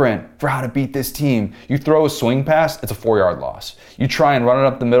blueprint for how to beat this team. You throw a swing pass, it's a 4-yard loss. You try and run it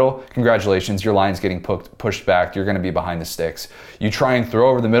up the middle, congratulations, your line's getting pushed back. You're going to be behind the sticks. You try and throw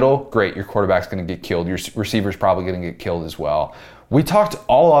over the middle, great, your quarterback's going to get killed. Your receiver's probably going to get killed as well. We talked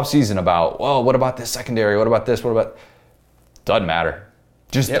all offseason about, what about this secondary? What about this? Doesn't matter.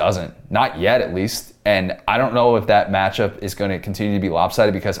 Just doesn't. Not yet, at least. And I don't know if that matchup is going to continue to be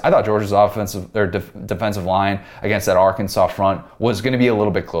lopsided because I thought Georgia's defensive line against that Arkansas front was going to be a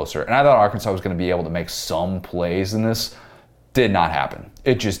little bit closer. And I thought Arkansas was going to be able to make some plays in this. Did not happen.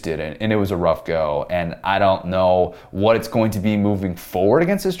 It just didn't. And it was a rough go. And I don't know what it's going to be moving forward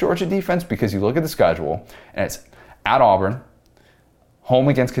against this Georgia defense because you look at the schedule and it's at Auburn, home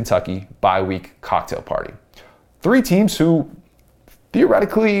against Kentucky, bye week, cocktail party. 3 teams who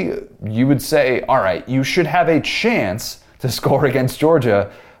theoretically, you would say, all right, you should have a chance to score against Georgia,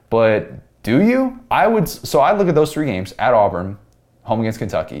 but do you? So I look at those 3 games at Auburn, home against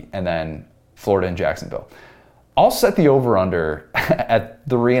Kentucky, and then Florida and Jacksonville. I'll set the over-under at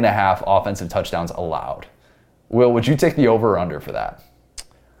 3.5 offensive touchdowns allowed. Will, would you take the over-under for that?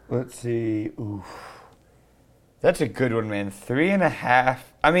 Let's see. Ooh. That's a good one, man. 3.5.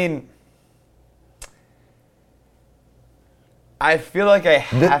 I mean, I feel like I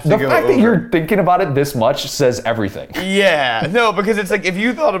have to go over. The fact that you're thinking about it this much says everything. Yeah. No, because it's if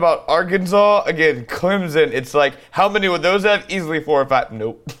you thought about Arkansas, again, Clemson, it's how many would those have? Easily 4 or 5.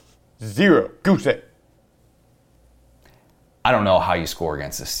 Nope. 0. Goose egg. I don't know how you score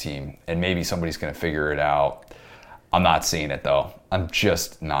against this team, and maybe somebody's going to figure it out. I'm not seeing it, though. I'm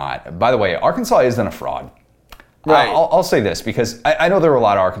just not. By the way, Arkansas isn't a fraud. Right. I'll say this, because I know there were a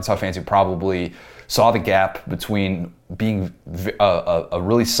lot of Arkansas fans who probably saw the gap between being a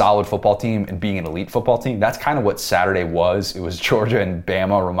really solid football team and being an elite football team. That's kind of what Saturday was. It was Georgia and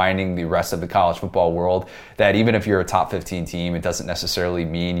Bama reminding the rest of the college football world that even if you're a top 15 team, it doesn't necessarily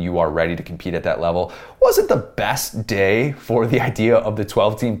mean you are ready to compete at that level. Wasn't the best day for the idea of the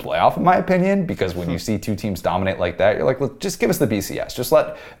 12-team playoff, in my opinion, because when you see two teams dominate like that, you're like, look, just give us the BCS. Just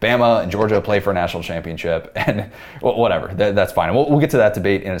let Bama and Georgia play for a national championship, and whatever. That's fine. We'll get to that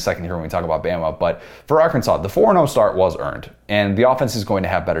debate in a second here when we talk about Bama. But for Arkansas, the 4-0 start was earned, and the offense is going to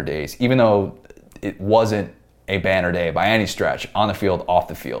have better days, even though it wasn't a banner day by any stretch, on the field, off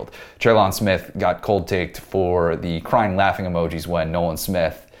the field. Traylon Smith got cold-taked for the crying, laughing emojis when Nolan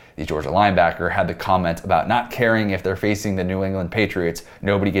Smith, the Georgia linebacker, had the comment about not caring if they're facing the New England Patriots,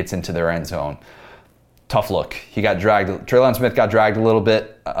 nobody gets into their end zone. Tough look. He got dragged. Traylon Smith got dragged a little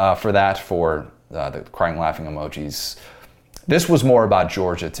bit for the crying, laughing emojis. This was more about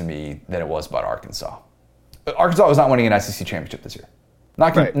Georgia to me than it was about Arkansas. Arkansas was not winning an SEC championship this year.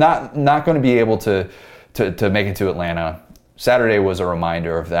 Not going to be able to make it to Atlanta. Saturday was a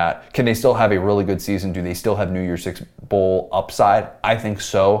reminder of that. Can they still have a really good season? Do they still have New Year's Six Bowl upside? I think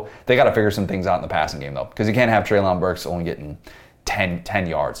so. They got to figure some things out in the passing game, though, because you can't have Treylon Burks only getting 10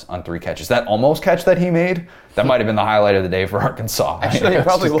 yards on 3 catches. That almost catch that he made, that might have been the highlight of the day for Arkansas. Actually, it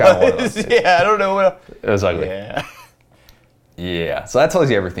probably was. Yeah, I don't know. It was ugly. Yeah, so that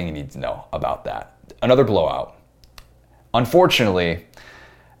tells you everything you need to know about that. Another blowout. Unfortunately,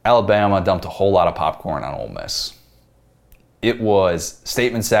 Alabama dumped a whole lot of popcorn on Ole Miss. It was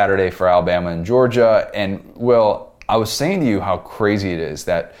Statement Saturday for Alabama and Georgia, and Will, I was saying to you how crazy it is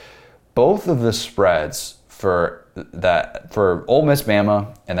that both of the spreads for Ole Miss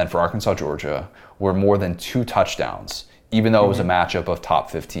Bama and then for Arkansas Georgia were more than 2 touchdowns, even though it was a matchup of top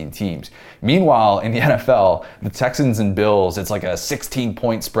 15 teams. Meanwhile, in the NFL, the Texans and Bills, it's like a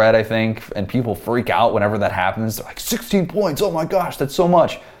 16-point spread, I think, and people freak out whenever that happens. They're like, 16 points, oh my gosh, that's so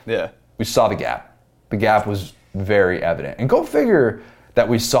much. Yeah. We saw the gap. The gap was very evident. And go figure that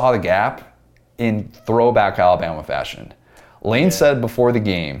we saw the gap in throwback Alabama fashion. Lane said before the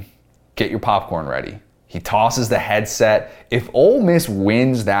game, get your popcorn ready. He tosses the headset. If Ole Miss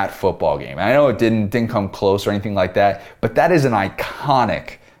wins that football game, I know it didn't come close or anything like that, but that is an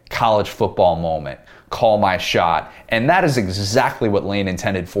iconic college football moment. Call my shot. And that is exactly what Lane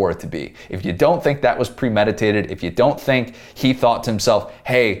intended for it to be. If you don't think that was premeditated, if you don't think he thought to himself,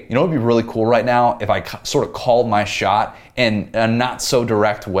 hey, you know what would be really cool right now if I sort of called my shot in a not so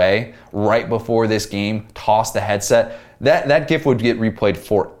direct way right before this game, toss the headset, that gif would get replayed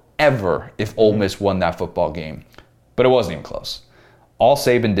forever if Ole Miss won that football game. But it wasn't even close. All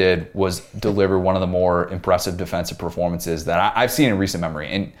Saban did was deliver one of the more impressive defensive performances that I've seen in recent memory.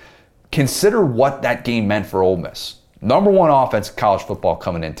 And consider what that game meant for Ole Miss. Number 1 offense in college football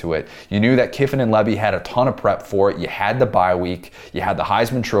coming into it. You knew that Kiffin and Levy had a ton of prep for it. You had the bye week. You had the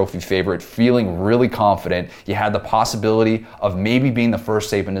Heisman Trophy favorite feeling really confident. You had the possibility of maybe being the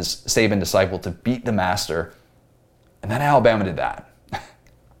first Saban disciple to beat the master. And then Alabama did that.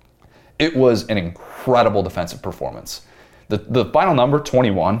 It was an incredible defensive performance. The final number,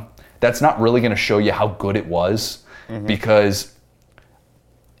 21, that's not really going to show you how good it was because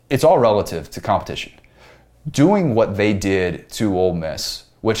it's all relative to competition. Doing what they did to Ole Miss,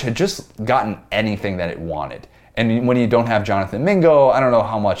 which had just gotten anything that it wanted. And when you don't have Jonathan Mingo, I don't know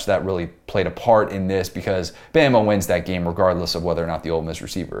how much that really played a part in this because Bama wins that game regardless of whether or not the Ole Miss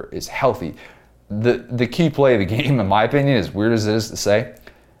receiver is healthy. The key play of the game, in my opinion, as weird as it is to say,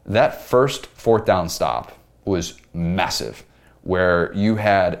 that first 4th down stop was massive, where you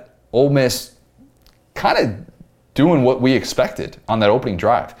had Ole Miss kind of doing what we expected on that opening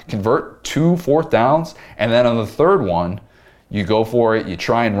drive. Convert 2 4th downs, and then on the 3rd one, you go for it, you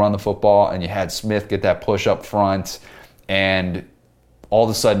try and run the football, and you had Smith get that push up front, and all of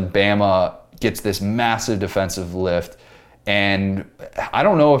a sudden Bama gets this massive defensive lift. And I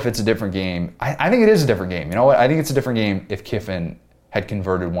don't know if it's a different game. I think it is a different game. You know what? I think it's a different game if Kiffin had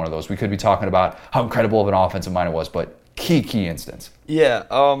converted one of those. We could be talking about how incredible of an offensive mind it was, but key instance. Yeah,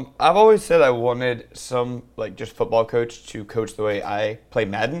 I've always said I wanted some just football coach to coach the way I play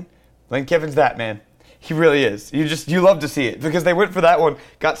Madden. Lane Kiffin's that, man. He really is. You love to see it because they went for that one,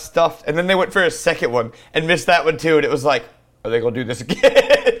 got stuffed, and then they went for a second one and missed that one too, and it was like, are they going to do this again?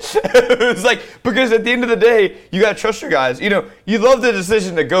 It was like, because at the end of the day, you got to trust your guys. You know, you love the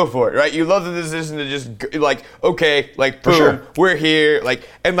decision to go for it, right? You love the decision to just, okay, boom, sure, we're here.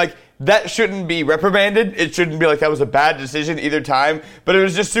 that shouldn't be reprimanded. It shouldn't be like that was a bad decision either time. But it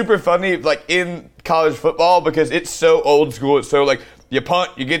was just super funny, like in college football, because it's so old school. It's so like you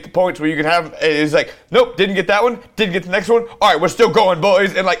punt, you get the points where you can have. It's like, nope, didn't get that one, didn't get the next one. All right, we're still going,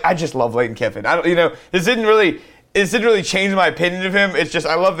 boys. And like, I just love Lane Kiffin. I don't, this didn't really change my opinion of him. It's just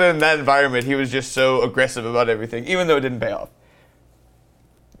I love that in that environment he was just so aggressive about everything, even though it didn't pay off.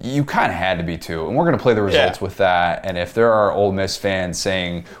 You kind of had to be too, and we're going to play the results with that. And if there are Ole Miss fans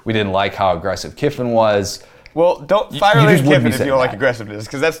saying we didn't like how aggressive Kiffin was, well, don't fire Lane Kiffin if you don't like aggressiveness,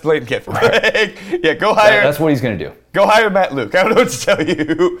 because that's Lane Kiffin. Right. Yeah, go hire. That's what he's going to do. Go hire Matt Luke. I don't know what to tell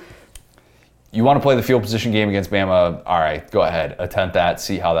you. You want to play the field position game against Bama? All right, go ahead, attempt that,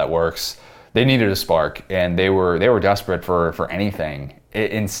 see how that works. They needed a spark, and they were desperate for anything.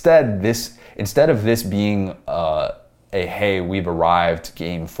 Instead of this being hey, we've arrived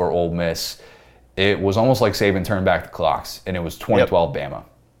game for Ole Miss, it was almost like Saban turned back the clocks, and it was 2012 Bama.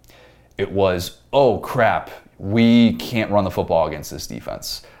 It was, oh crap, we can't run the football against this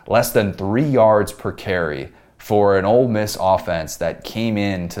defense. Less than 3 yards per carry for an Ole Miss offense that came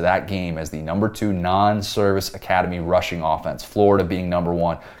into that game as the number 2 non-service academy rushing offense, Florida being number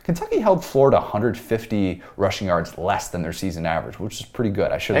 1. Kentucky held Florida 150 rushing yards less than their season average, which is pretty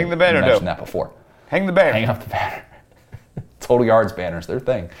good. I should have mentioned that before. Hang the banner. Hang up the banner. Total yards banners, their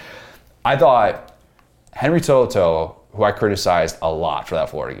thing. I thought Henry Toto, who I criticized a lot for that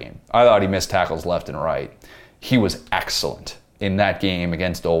Florida game, I thought he missed tackles left and right. He was excellent in that game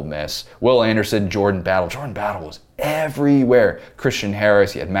against Ole Miss. Will Anderson, Jordan Battle. Jordan Battle was everywhere. Christian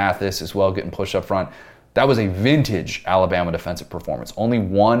Harris, he had Mathis as well getting pushed up front. That was a vintage Alabama defensive performance. Only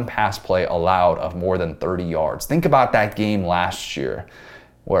one pass play allowed of more than 30 yards. Think about that game last year,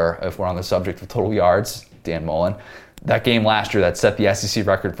 where, if we're on the subject of total yards, Dan Mullen, that game last year that set the SEC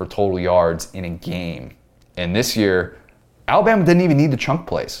record for total yards in a game. And this year, Alabama didn't even need the chunk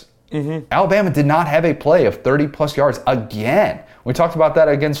plays. Mm-hmm. Alabama did not have a play of 30-plus yards again. We talked about that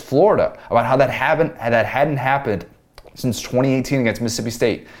against Florida, about how that hadn't happened since 2018 against Mississippi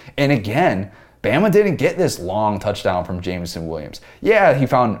State. And again, Bama didn't get this long touchdown from Jameson Williams. Yeah,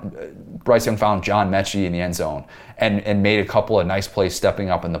 Bryce Young found John Mechie in the end zone and made a couple of nice plays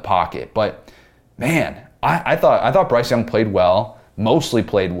stepping up in the pocket. But, man, I thought Bryce Young played well, mostly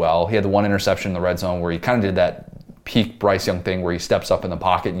played well. He had the one interception in the red zone where he kind of did that peak Bryce Young thing where he steps up in the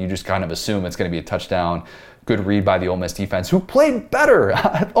pocket and you just kind of assume it's going to be a touchdown. Good read by the Ole Miss defense, who played better.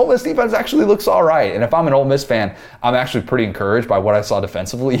 Ole Miss defense actually looks all right. And if I'm an Ole Miss fan, I'm actually pretty encouraged by what I saw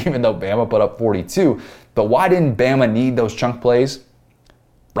defensively, even though Bama put up 42. But why didn't Bama need those chunk plays?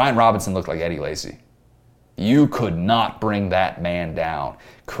 Brian Robinson looked like Eddie Lacy. You could not bring that man down.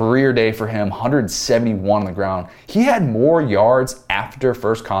 Career day for him, 171 on the ground. He had more yards after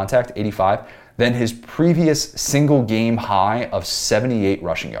first contact, 85, than his previous single game high of 78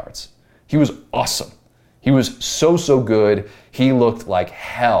 rushing yards. He was awesome. He was so good. He looked like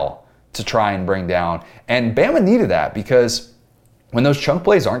hell to try and bring down. And Bama needed that because when those chunk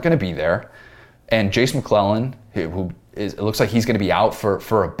plays aren't going to be there, and Jace McClellan, it looks like he's going to be out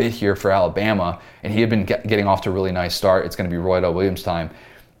for a bit here for Alabama, and he had been getting off to a really nice start. It's going to be Roydell Williams time.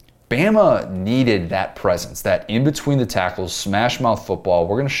 Bama needed that presence, that in between the tackles, smash mouth football.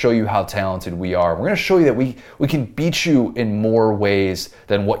 We're going to show you how talented we are. We're going to show you that we can beat you in more ways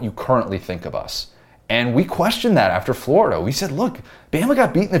than what you currently think of us. And we questioned that after Florida. We said, look, Bama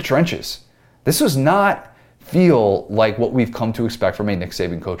got beat in the trenches. This does not feel like what we've come to expect from a Nick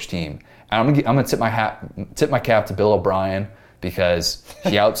Saban coach team. And I'm gonna tip my cap to Bill O'Brien because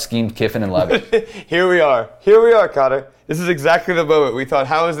he out-schemed Kiffin and Levitt. Here we are, Cotter. This is exactly the moment we thought,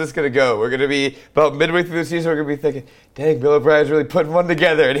 how is this going to go? We're going to be about midway through the season, we're going to be thinking, dang, Bill O'Brien's really putting one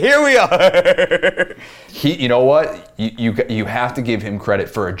together, and here we are. You know what? You have to give him credit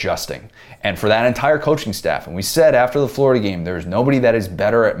for adjusting. And for that entire coaching staff. And we said after the Florida game, there's nobody that is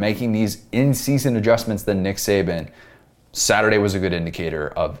better at making these in-season adjustments than Nick Saban. Saturday was a good indicator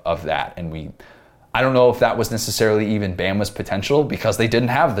of that. And I don't know if that was necessarily even Bama's potential because they didn't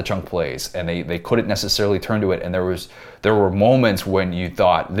have the chunk plays and they couldn't necessarily turn to it. And there were moments when you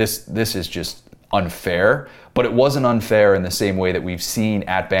thought this is just unfair, but it wasn't unfair in the same way that we've seen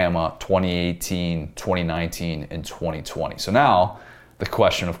at Bama 2018, 2019, and 2020. So now the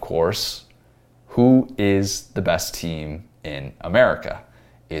question, of course, who is the best team in America?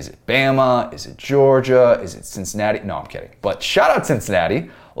 Is it Bama? Is it Georgia? Is it Cincinnati? No, I'm kidding. But shout out Cincinnati.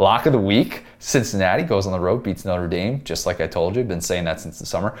 Lock of the week. Cincinnati goes on the road, beats Notre Dame, just like I told you. I've been saying that since the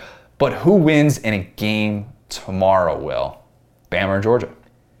summer. But who wins in a game tomorrow, Will? Bama or Georgia?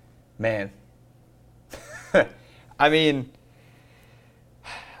 Man. I mean,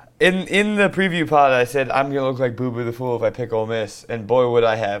 In the preview pod, I said I'm gonna look like Boo Boo the Fool if I pick Ole Miss, and boy would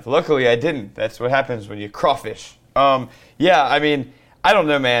I have. Luckily, I didn't. That's what happens when you crawfish. Yeah, I mean, I don't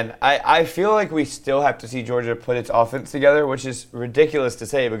know, man. I feel like we still have to see Georgia put its offense together, which is ridiculous to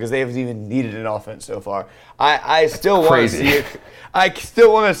say because they haven't even needed an offense so far. I still want to see. I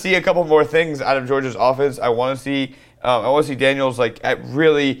still want to see a couple more things out of Georgia's offense. I want to see. I want to see Daniels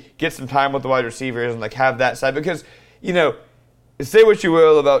really get some time with the wide receivers and have that side because say what you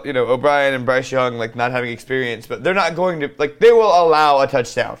will about O'Brien and Bryce Young not having experience, but they're not going to they will allow a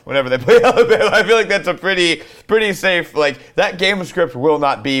touchdown whenever they play Alabama. I feel like that's a pretty safe that game script will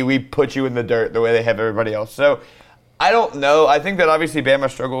not be we put you in the dirt the way they have everybody else. So I don't know. I think that obviously Bama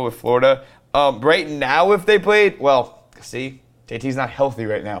struggled with Florida. Right now, if they played, JT's not healthy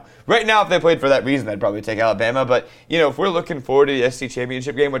right now. Right now, if they played for that reason, I'd probably take Alabama. But, if we're looking forward to the SEC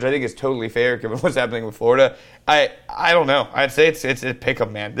championship game, which I think is totally fair given what's happening with Florida, I don't know. I'd say it's a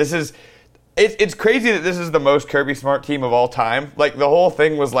pick-em, man. It's crazy that this is the most Kirby Smart team of all time. The whole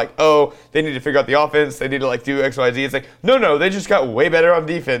thing was they need to figure out the offense. They need to do X, Y, Z. It's no, they just got way better on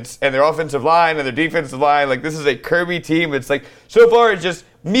defense. And their offensive line and their defensive line. This is a Kirby team. It's so far it's just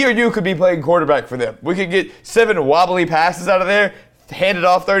me or you could be playing quarterback for them. We could get 7 wobbly passes out of there, hand it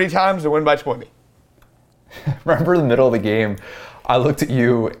off 30 times, and win by 20. Remember the middle of the game, I looked at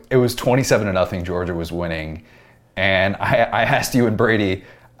you, it was 27-0, Georgia was winning. And I asked you and Brady,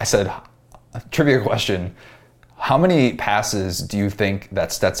 I said, trivia question, how many passes do you think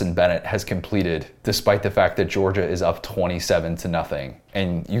that Stetson Bennett has completed despite the fact that Georgia is up 27-0?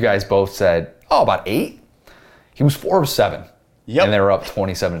 And you guys both said, about 8? He was 4 of 7. Yep. And they were up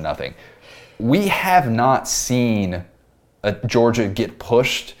 27-0. We have not seen Georgia get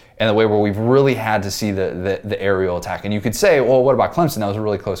pushed in the way where we've really had to see the aerial attack. And you could say, well, what about Clemson? That was a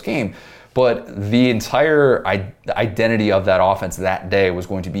really close game. But the entire identity of that offense that day was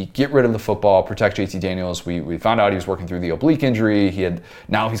going to be get rid of the football, protect JT Daniels. We found out he was working through the oblique injury.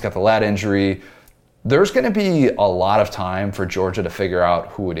 Now he's got the lat injury. There's going to be a lot of time for Georgia to figure out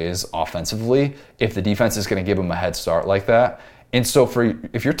who it is offensively if the defense is going to give them a head start like that. And so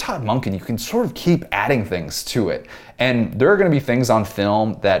if you're Todd Monken, you can sort of keep adding things to it. And there are going to be things on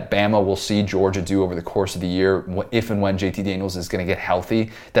film that Bama will see Georgia do over the course of the year if and when JT Daniels is going to get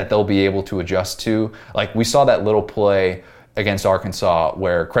healthy that they'll be able to adjust to. We saw that little play against Arkansas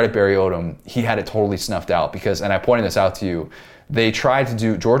where credit Barry Odom, he had it totally snuffed out because, and I pointed this out to you,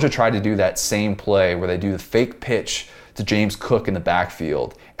 Georgia tried to do that same play where they do the fake pitch to James Cook in the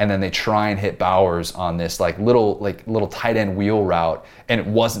backfield, and then they try and hit Bowers on this little tight end wheel route, and it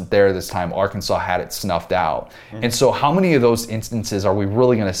wasn't there this time. Arkansas had it snuffed out. Mm-hmm. And so how many of those instances are we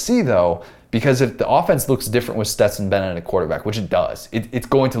really going to see, though? Because if the offense looks different with Stetson Bennett at quarterback, which it does, it's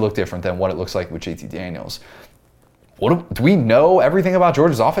going to look different than what it looks like with JT Daniels. Do we know everything about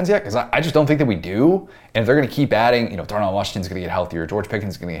Georgia's offense yet? Because I just don't think that we do. And if they're going to keep adding, Darnell Washington's going to get healthier, George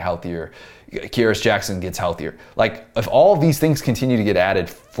Pickens is going to get healthier, Kyrus Jackson gets healthier. If all of these things continue to get added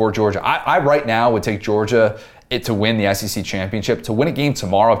for Georgia, I right now would take Georgia to win the SEC championship. To win a game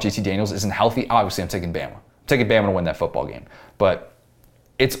tomorrow if JT Daniels isn't healthy, obviously I'm taking Bama. I'm taking Bama to win that football game. But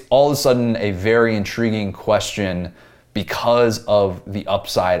it's all of a sudden a very intriguing question because of the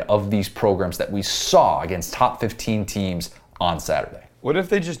upside of these programs that we saw against top 15 teams on Saturday. What if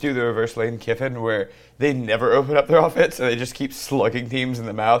they just do the reverse Lane Kiffin where they never open up their offense and they just keep slugging teams in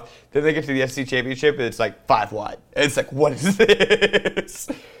the mouth? Then they get to the SEC championship and it's 5 wide. And it's what is this?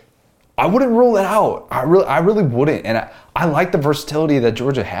 I wouldn't rule it out. I really wouldn't. And I like the versatility that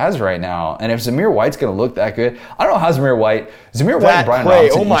Georgia has right now. And if Zamir White's going to look that good, I don't know how Zamir White and Brian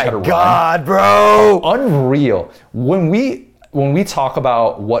Robinson each had a run. Oh my God, bro. Unreal. When we talk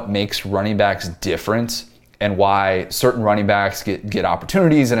about what makes running backs different and why certain running backs get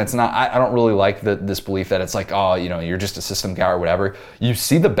opportunities, and it's not, I don't really like this belief that it's you're just a system guy or whatever. You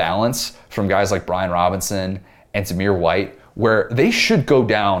see the balance from guys like Brian Robinson and Zamir White, where they should go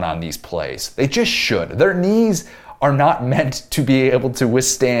down on these plays. They just should. Their knees are not meant to be able to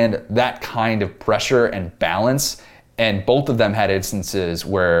withstand that kind of pressure and balance. And both of them had instances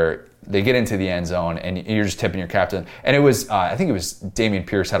where they get into the end zone and you're just tipping your captain. And it was, I think it was Dameon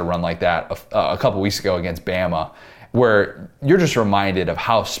Pierce had a run like that a couple weeks ago against Bama, where you're just reminded of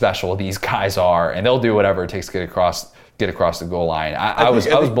how special these guys are, and they'll do whatever it takes to get across the goal line. I was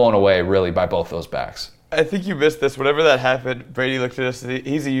blown away really by both those backs. I think you missed this. Whenever that happened, Brady looked at us.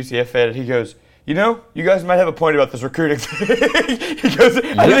 He's a UCF fan, and he goes, you guys might have a point about this recruiting thing. He goes,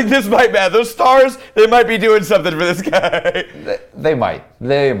 I think this might matter. Those stars, they might be doing something for this guy. They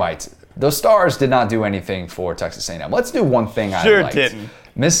might. Those stars did not do anything for Texas A&M. Let's do one thing I liked. Sure didn't.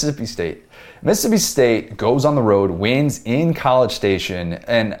 Mississippi State. Mississippi State goes on the road, wins in College Station,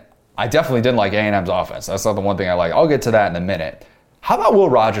 and I definitely didn't like A&M's offense. That's not the one thing I like. I'll get to that in a minute. How about Will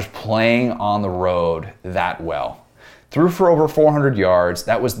Rogers playing on the road that well? Threw for over 400 yards.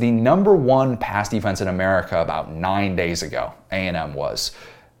 That was the number 1 pass defense in America about 9 days ago. A&M was.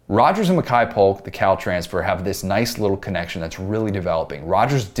 Rogers and Mekhi Polk, the Cal transfer, have this nice little connection that's really developing.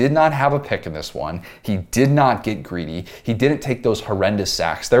 Rogers did not have a pick in this one. He did not get greedy. He didn't take those horrendous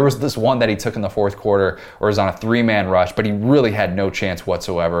sacks. There was this one that he took in the fourth quarter where it was on a 3-man rush, but he really had no chance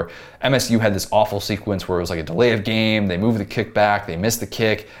whatsoever. MSU had this awful sequence where it was like a delay of game. They moved the kick back. They missed the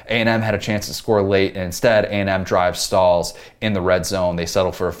kick. A&M had a chance to score late, and instead A&M drives stalls in the red zone. They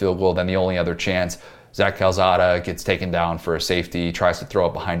settle for a field goal. Then the only other chance, Zach Calzada gets taken down for a safety, tries to throw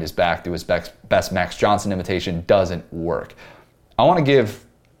it behind his back, do his best Max Johnson imitation, doesn't work. I want to give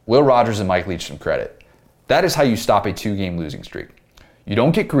Will Rogers and Mike Leach some credit. That is how you stop a 2-game losing streak. You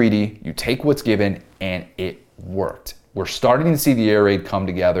don't get greedy, you take what's given, and it worked. We're starting to see the air raid come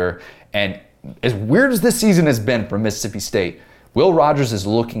together, and as weird as this season has been for Mississippi State, Will Rogers is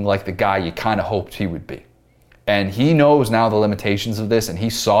looking like the guy you kind of hoped he would be. And he knows now the limitations of this, and he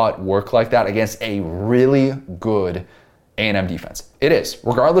saw it work like that against a really good A&M defense. It is.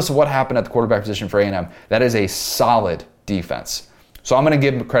 Regardless of what happened at the quarterback position for A&M, that is a solid defense. So I'm going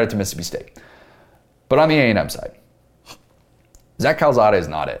to give credit to Mississippi State. But on the A&M side, Zach Calzada is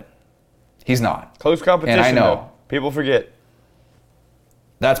not it. He's not. Close competition, and I know. Though. People forget.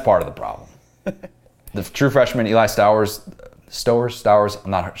 That's part of the problem. The true freshman, Eli Stowers,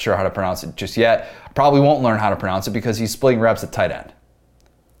 I'm not sure how to pronounce it just yet. Probably won't learn how to pronounce it because he's splitting reps at tight end.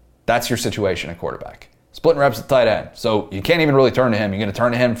 That's your situation at quarterback. Splitting reps at tight end. So you can't even really turn to him. You're going to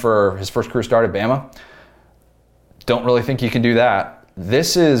turn to him for his first career start at Bama? Don't really think you can do that.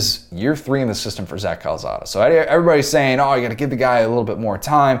 This is year 3 in the system for Zach Calzada. So everybody's saying, oh, you got to give the guy a little bit more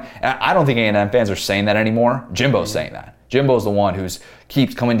time. And I don't think A&M fans are saying that anymore. Jimbo's saying that. Jimbo's the one who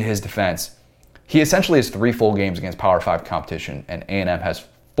keeps coming to his defense. He essentially has 3 full games against Power 5 competition, and A&M has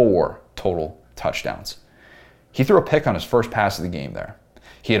 4 total touchdowns. He threw a pick on his first pass of the game there.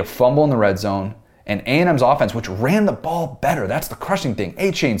 He had a fumble in the red zone, and A&M's offense, which ran the ball better, that's the crushing thing.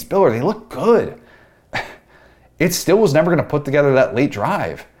 A-Chain, Spiller, they look good. It still was never going to put together that late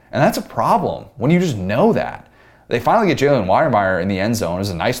drive, and that's a problem when you just know that. They finally get Jalen Weidermeyer in the end zone. It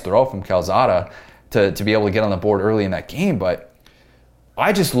was a nice throw from Calzada to be able to get on the board early in that game, but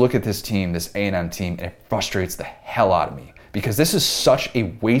I just look at this team, this A&M team, and it frustrates the hell out of me because this is such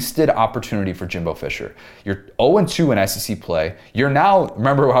a wasted opportunity for Jimbo Fisher. You're 0-2 in SEC play. You're now,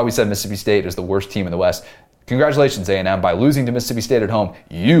 remember how we said Mississippi State is the worst team in the West? Congratulations, A&M. By losing to Mississippi State at home,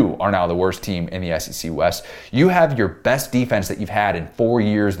 you are now the worst team in the SEC West. You have your best defense that you've had in 4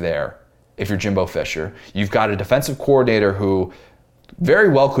 years there if you're Jimbo Fisher. You've got a defensive coordinator who very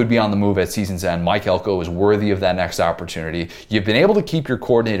well could be on the move at season's end. Mike Elko is worthy of that next opportunity. You've been able to keep your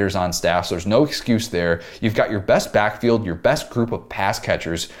coordinators on staff, so there's no excuse there. You've got your best backfield, your best group of pass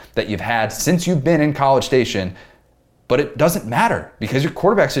catchers that you've had since you've been in College Station, but it doesn't matter because your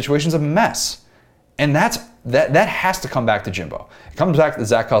quarterback situation's a mess. And that has to come back to Jimbo. It comes back to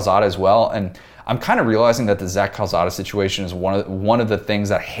Zach Calzada as well, and I'm kind of realizing that the Zach Calzada situation is one of the things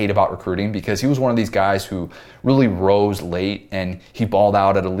that I hate about recruiting because he was one of these guys who really rose late and he balled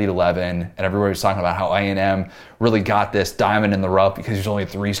out at Elite 11 and everybody was talking about how A&M really got this diamond in the rough because he was only a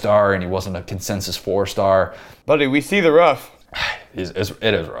 3-star and he wasn't a consensus 4-star. Buddy, we see the rough. It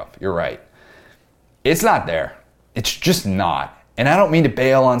is rough. You're right. It's not there. It's just not. And I don't mean to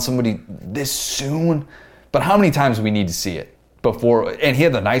bail on somebody this soon, but how many times do we need to see it? Before, and he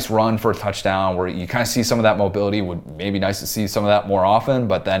had the nice run for a touchdown where you kind of see some of that mobility. Would maybe nice to see some of that more often,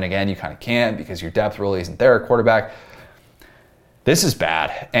 but then again, you kind of can't because your depth really isn't there at quarterback. This is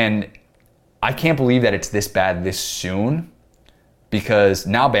bad, and I can't believe that it's this bad this soon because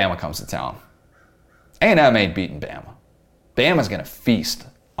now Bama comes to town. A&M ain't beating Bama. Bama's going to feast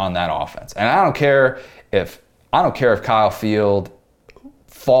on that offense, and I don't care if Kyle Field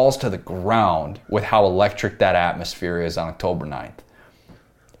falls to the ground with how electric that atmosphere is on October 9th.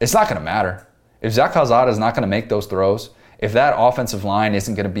 It's not going to matter. If Zach Calzada is not going to make those throws, if that offensive line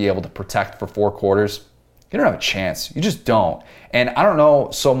isn't going to be able to protect for 4 quarters, you don't have a chance. You just don't. And I don't know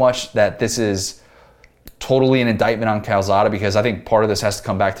so much that this is totally an indictment on Calzada because I think part of this has to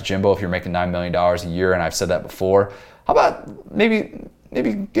come back to Jimbo if you're making $9 million a year, and I've said that before. How about maybe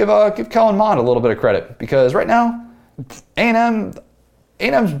give Kellen Mond a little bit of credit because right now,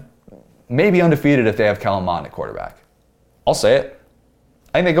 A&M's maybe undefeated if they have Kellen Mond at quarterback. I'll say it.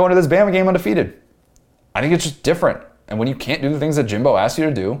 I think they go into this Bama game undefeated. I think it's just different. And when you can't do the things that Jimbo asks you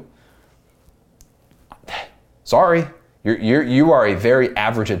to do, sorry, you are a very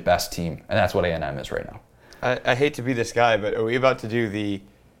average at best team, and that's what A&M is right now. I hate to be this guy, but are we about to do the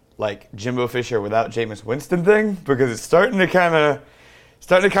like Jimbo Fisher without Jameis Winston thing? Because it's starting to kind of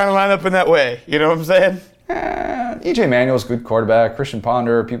line up in that way. You know what I'm saying? E.J. Manuel's a good quarterback. Christian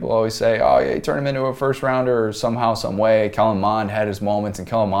Ponder, people always say, oh, yeah, he turned him into a first rounder or somehow, some way. Kellen Mond had his moments, and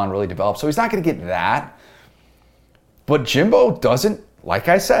Kellen Mond really developed. So he's not going to get that. But Jimbo doesn't, like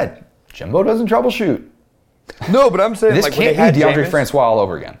I said, Jimbo doesn't troubleshoot. No, but I'm saying this like can't be DeAndre Francois all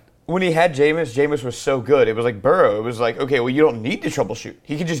over again. When he had Jameis was so good. It was like Burrow. It was like, okay, well, you don't need to troubleshoot.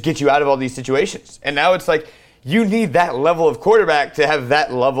 He can just get you out of all these situations. And now it's like you need that level of quarterback to have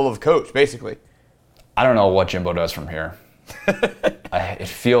that level of coach, basically. I don't know what Jimbo does from here. It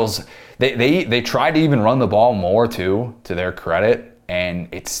feels they tried to even run the ball more too, to their credit, and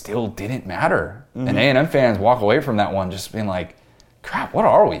it still didn't matter. Mm-hmm. And A&M fans walk away from that one just being like, crap, what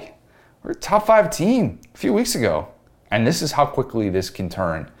are we? We're a top 5 team a few weeks ago. And this is how quickly this can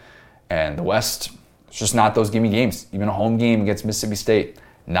turn. And the West, it's just not those gimme games. Even a home game against Mississippi State,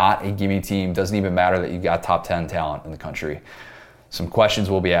 not a gimme team. Doesn't even matter that you've got top 10 talent in the country. Some questions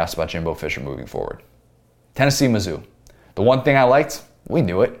will be asked about Jimbo Fisher moving forward. Tennessee, Mizzou. The one thing I liked, we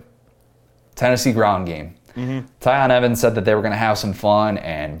knew it. Tennessee ground game. Mm-hmm. Tyon Evans said that they were going to have some fun,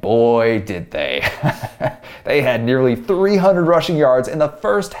 and boy, did they. They had nearly 300 rushing yards in the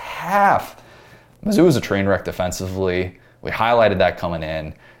first half. Mizzou is a train wreck defensively. We highlighted that coming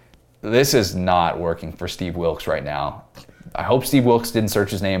in. This is not working for Steve Wilkes right now. I hope Steve Wilkes didn't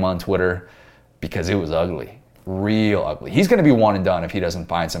search his name on Twitter because it was ugly. Real ugly. He's going to be one and done if he doesn't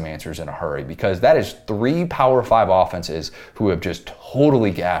find some answers in a hurry, because that is 3 Power 5 offenses who have just totally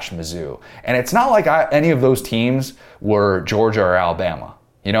gashed Mizzou. And it's not like any of those teams were Georgia or Alabama.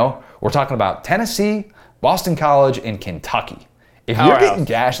 You know, we're talking about Tennessee, Boston College, and Kentucky. If you're getting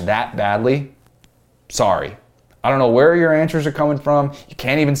gashed that badly, sorry. I don't know where your answers are coming from. You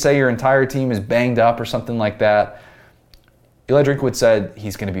can't even say your entire team is banged up or something like that. Eli Drinkwitz said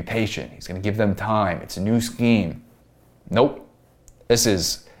he's going to be patient. He's going to give them time. It's a new scheme. Nope. This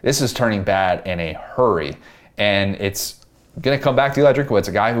is turning bad in a hurry. And it's going to come back to Eli Drinkwitz,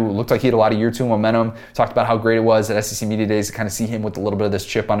 a guy who looked like he had a lot of year 2 momentum. Talked about how great it was at SEC Media Days to kind of see him with a little bit of this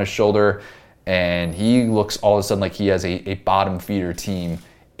chip on his shoulder. And he looks all of a sudden like he has a bottom feeder team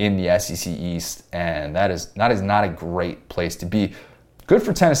in the SEC East. And that is not a great place to be. Good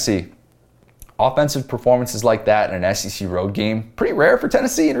for Tennessee. Offensive performances like that in an SEC road game, pretty rare for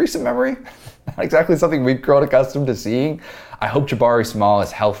Tennessee in recent memory. Not exactly something we've grown accustomed to seeing. I hope Jabari Small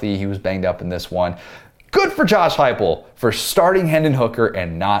is healthy. He was banged up in this one. Good for Josh Heupel for starting Hendon Hooker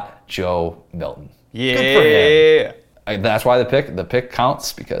and not Joe Milton. Yeah. Good for him. That's why the pick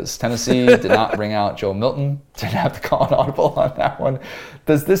counts, because Tennessee did not bring out Joe Milton. Didn't have to call an audible on that one.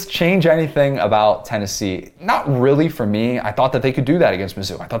 Does this change anything about Tennessee? Not really for me. I thought that they could do that against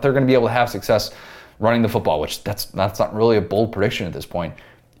Mizzou. I thought they were going to be able to have success running the football, which that's not really a bold prediction at this point.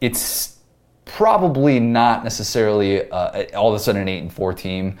 It's probably not necessarily all of a sudden an 8-4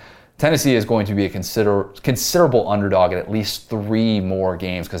 team. Tennessee is going to be a considerable underdog at least 3 more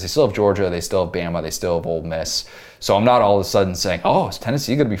games, because they still have Georgia, they still have Bama, they still have Ole Miss. So I'm not all of a sudden saying, oh, is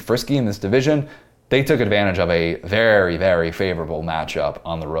Tennessee going to be frisky in this division? They took advantage of a very, very favorable matchup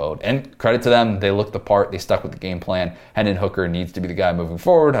on the road. And credit to them, they looked the part, they stuck with the game plan. Hendon Hooker needs to be the guy moving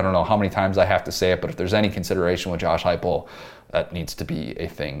forward. I don't know how many times I have to say it, but if there's any consideration with Josh Heupel, that needs to be a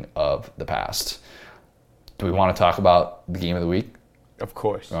thing of the past. Do we want to talk about the game of the week? Of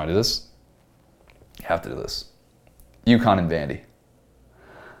course. You want to do this? You have to do this. UConn and Vandy.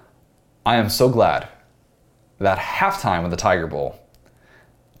 I am so glad that halftime of the Tiger Bowl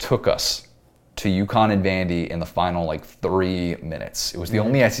took us to UConn and Vandy in the final 3 minutes. It was the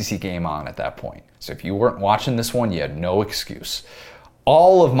only SEC game on at that point. So if you weren't watching this one, you had no excuse.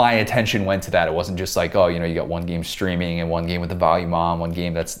 All of my attention went to that. It wasn't just like, you got one game streaming and one game with the volume on, one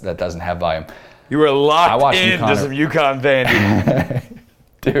game that doesn't have volume. You were locked into some UConn Vandy.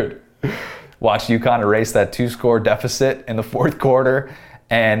 Dude, watched UConn erase that 2-score deficit in the 4th quarter,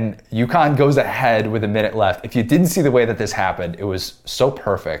 and UConn goes ahead with a minute left. If you didn't see the way that this happened, it was so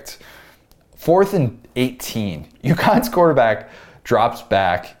perfect. 4th and 18. UConn's quarterback drops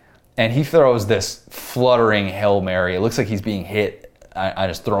back, and he throws this fluttering Hail Mary. It looks like he's being hit on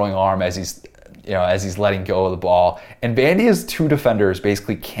his throwing arm as he's letting go of the ball. And Vandy has 2 defenders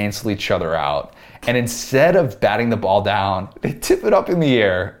basically cancel each other out. And instead of batting the ball down, they tip it up in the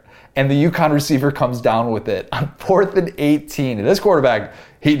air. And the UConn receiver comes down with it on 4th and 18. And this quarterback,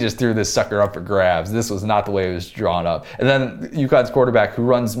 he just threw this sucker up for grabs. This was not the way it was drawn up. And then UConn's quarterback, who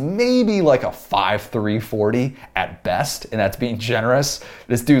runs maybe like a 5.3 40 at best, and that's being generous.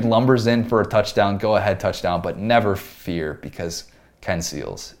 This dude lumbers in for a touchdown, go-ahead touchdown, but never fear, because Ken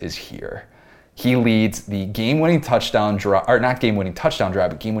Seals is here. He leads the game-winning touchdown drive, or not game-winning touchdown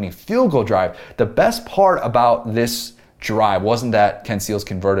drive, but game-winning field goal drive. The best part about this drive wasn't that Ken Seals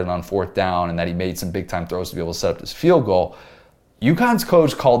converted on 4th down and that he made some big-time throws to be able to set up this field goal. UConn's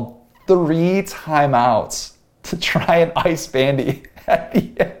coach called 3 timeouts to try and ice Vandy at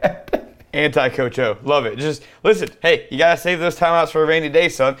the end. Anti-Coach O. Love it. Just listen, hey, you got to save those timeouts for a rainy day,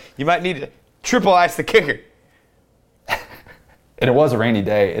 son. You might need to triple ice the kicker. And it was a rainy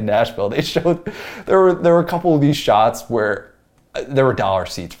day in Nashville. They showed there were a couple of these shots where there were dollar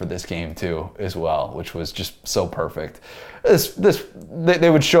seats for this game too, as well, which was just so perfect. They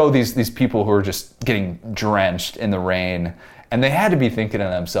would show these people who are just getting drenched in the rain, and they had to be thinking to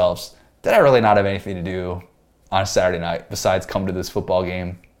themselves, did I really not have anything to do on a Saturday night besides come to this football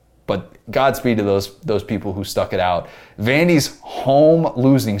game? But Godspeed to those people who stuck it out. Vandy's home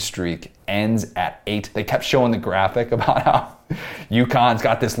losing streak ends at 8. They kept showing the graphic about how UConn's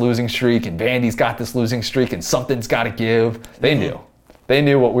got this losing streak and Vandy's got this losing streak and something's got to give. They knew. They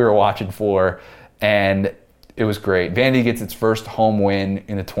knew what we were watching for, and it was great. Vandy gets its first home win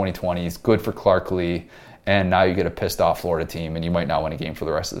in the 2020s. Good for Clark Lee. And now you get a pissed off Florida team, and you might not win a game for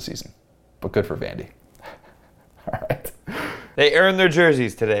the rest of the season. But good for Vandy. All right. They earned their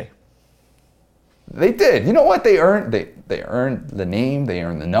jerseys today. They did. You know what? They earned the name. They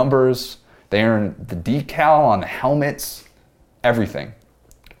earned the numbers. They earned the decal on the helmets. Everything.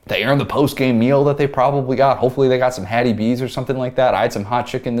 They earned the post-game meal that they probably got. Hopefully they got some Hattie B's or something like that. I had some hot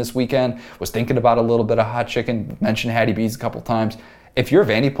chicken this weekend. Was thinking about a little bit of hot chicken. Mentioned Hattie B's a couple times. If you're a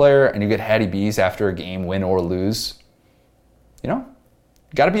Vandy player and you get Hattie B's after a game, win or lose, you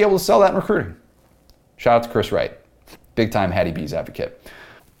got to be able to sell that in recruiting. Shout out to Chris Wright. Big time Hattie B's advocate.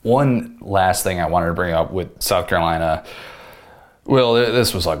 One last thing I wanted to bring up with South Carolina. Well,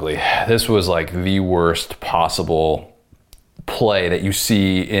 this was ugly. This was like the worst possible play that you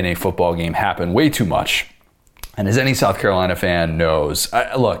see in a football game happen way too much. And as any South Carolina fan knows,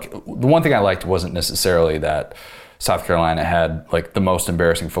 look, the one thing I liked wasn't necessarily that South Carolina had like the most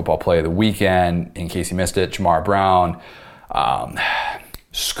embarrassing football play of the weekend. In case you missed it, Jamar Brown,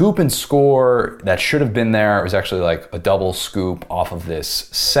 scoop and score that should have been there. It was actually like a double scoop off of this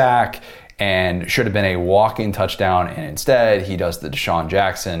sack and should have been a walk-in touchdown. And instead, he does the Deshaun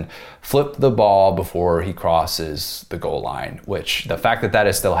Jackson, flip the ball before he crosses the goal line, which the fact that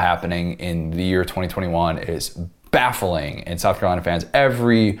is still happening in the year 2021 is baffling. And South Carolina fans,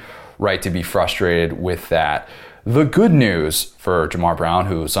 every right to be frustrated with that. The good news for Jamar Brown,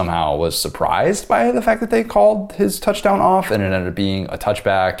 who somehow was surprised by the fact that they called his touchdown off and it ended up being a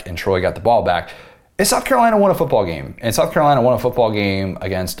touchback and Troy got the ball back, is South Carolina won a football game. And South Carolina won a football game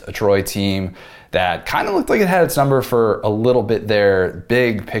against a Troy team that kind of looked like it had its number for a little bit there.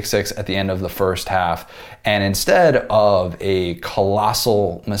 Big pick six at the end of the first half. And instead of a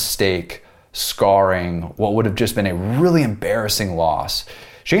colossal mistake scarring what would have just been a really embarrassing loss,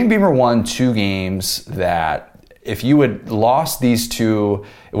 Shane Beamer won 2 games that if you had lost these 2,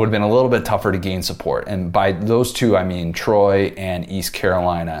 it would have been a little bit tougher to gain support. And by those 2, I mean Troy and East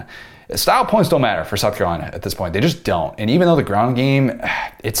Carolina. Style points don't matter for South Carolina at this point. They just don't. And even though the ground game,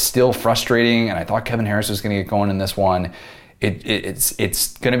 it's still frustrating, and I thought Kevin Harris was going to get going in this one,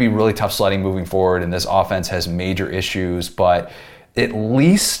 it's going to be really tough sledding moving forward, and this offense has major issues, but at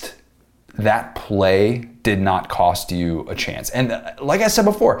least that play did not cost you a chance. And like I said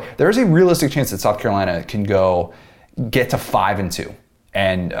before, there is a realistic chance that South Carolina can get to 5-2.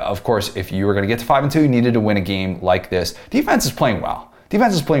 And of course, if you were going to get to 5-2, you needed to win a game like this. Defense is playing well.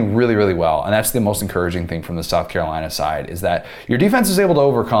 Defense is playing really, really well, and that's the most encouraging thing from the South Carolina side, is that your defense is able to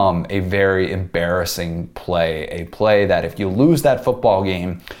overcome a very embarrassing play, a play that if you lose that football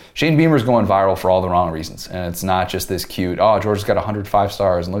game, Shane Beamer's going viral for all the wrong reasons. And it's not just this cute, Georgia's got 105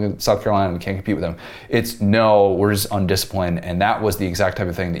 stars, and look at South Carolina, we can't compete with them. It's no, we're just undisciplined, and that was the exact type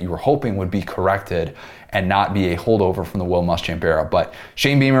of thing that you were hoping would be corrected and not be a holdover from the Will Muschamp era. But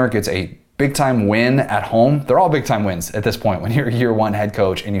Shane Beamer gets a big-time win at home. They're all big-time wins at this point when you're a year 1 head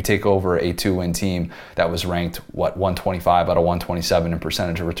coach and you take over a 2-win team that was ranked, 125 out of 127 in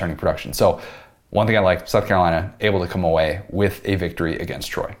percentage of returning production. So one thing I like, South Carolina able to come away with a victory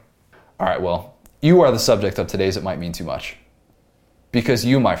against Troy. All right, well, you are the subject of today's It Might Mean Too Much. Because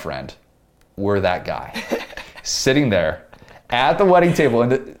you, my friend, were that guy sitting there at the wedding table.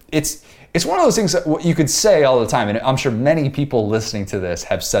 And it's one of those things that you could say all the time, and I'm sure many people listening to this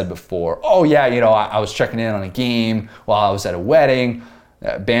have said before, I was checking in on a game while I was at a wedding,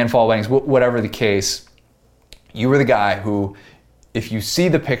 bandfall weddings, whatever the case. You were the guy who, if you see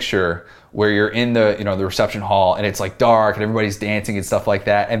the picture where you're in the reception hall and it's like dark and everybody's dancing and stuff like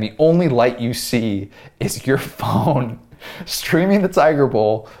that, and the only light you see is your phone streaming the Tiger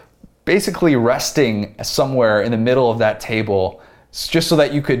Bowl, basically resting somewhere in the middle of that table just so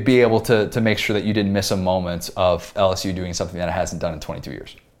that you could be able to make sure that you didn't miss a moment of LSU doing something that it hasn't done in 22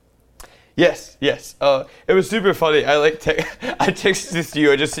 years. Yes. It was super funny. I texted this to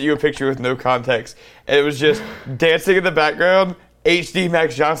you. I just sent you a picture with no context. And it was just dancing in the background, HD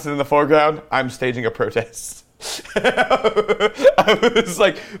Max Johnson in the foreground. I'm staging a protest. I was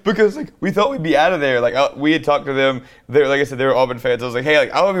like, because like we thought we'd be out of there. Like we had talked to them. They're like I said, they were Auburn fans. I was like, hey, like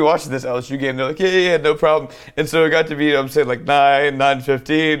I want to be watching this LSU game. They're like, yeah, no problem. And so it got to be, I'm saying like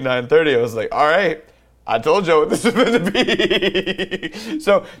 9:15, 9:30. I was like, all right. I told you what this was going to be.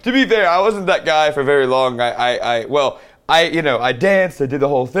 So to be fair, I wasn't that guy for very long. I danced. I did the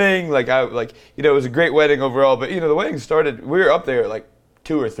whole thing. It was a great wedding overall. But the wedding started. We were up there at like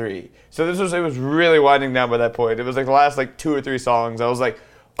 2 or 3. So it was really winding down by that point. It was like the last like 2 or 3 songs. I was like,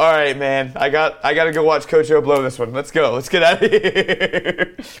 all right, man, I got to go watch Coach O blow this one. Let's go. Let's get out of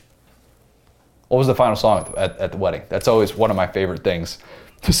here. What was the final song at the wedding? That's always one of my favorite things,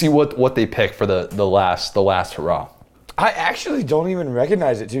 to see what they pick for the last hurrah. I actually don't even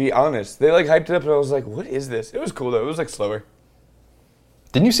recognize it, to be honest. They like hyped it up and I was like, what is this? It was cool though. It was like slower.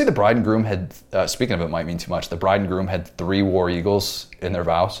 Didn't you say the bride and groom had, speaking of it might mean too much, the bride and groom had 3 war eagles in their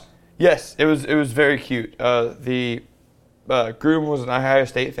vows? Yes, it was very cute. The groom was an Ohio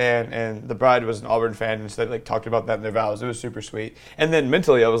State fan and the bride was an Auburn fan, and so they like talked about that in their vows. It was super sweet. And then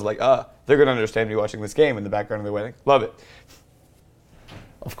mentally I was like, they're going to understand me watching this game in the background of the wedding. Love it.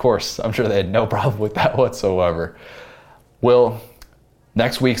 Of course, I'm sure they had no problem with that whatsoever. Will,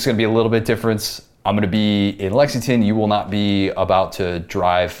 next week's going to be a little bit different. I'm going to be in Lexington. You will not be about to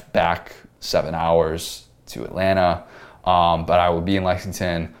drive back 7 hours to Atlanta, but I will be in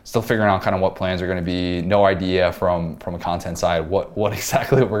Lexington, still figuring out kind of what plans are going to be. No idea from a content side what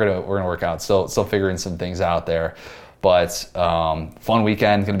exactly we're gonna work out. Still figuring some things out there. But fun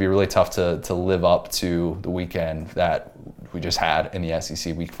weekend. Going to be really tough to live up to the weekend that we just had in the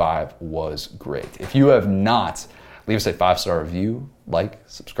SEC. Week 5 was great. If you have not, leave us a 5-star review,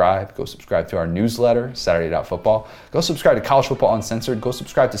 subscribe. Go subscribe to our newsletter, Saturday.Football. Go subscribe to College Football Uncensored. Go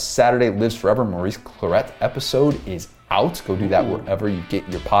subscribe to Saturday Lives Forever. Maurice Clarett episode is out. Go do that wherever you get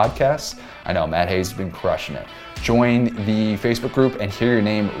your podcasts. I know, Matt Hayes has been crushing it. Join the Facebook group and hear your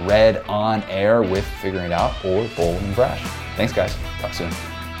name read on air with Figuring It Out or Bold and Brash. Thanks, guys. Talk soon.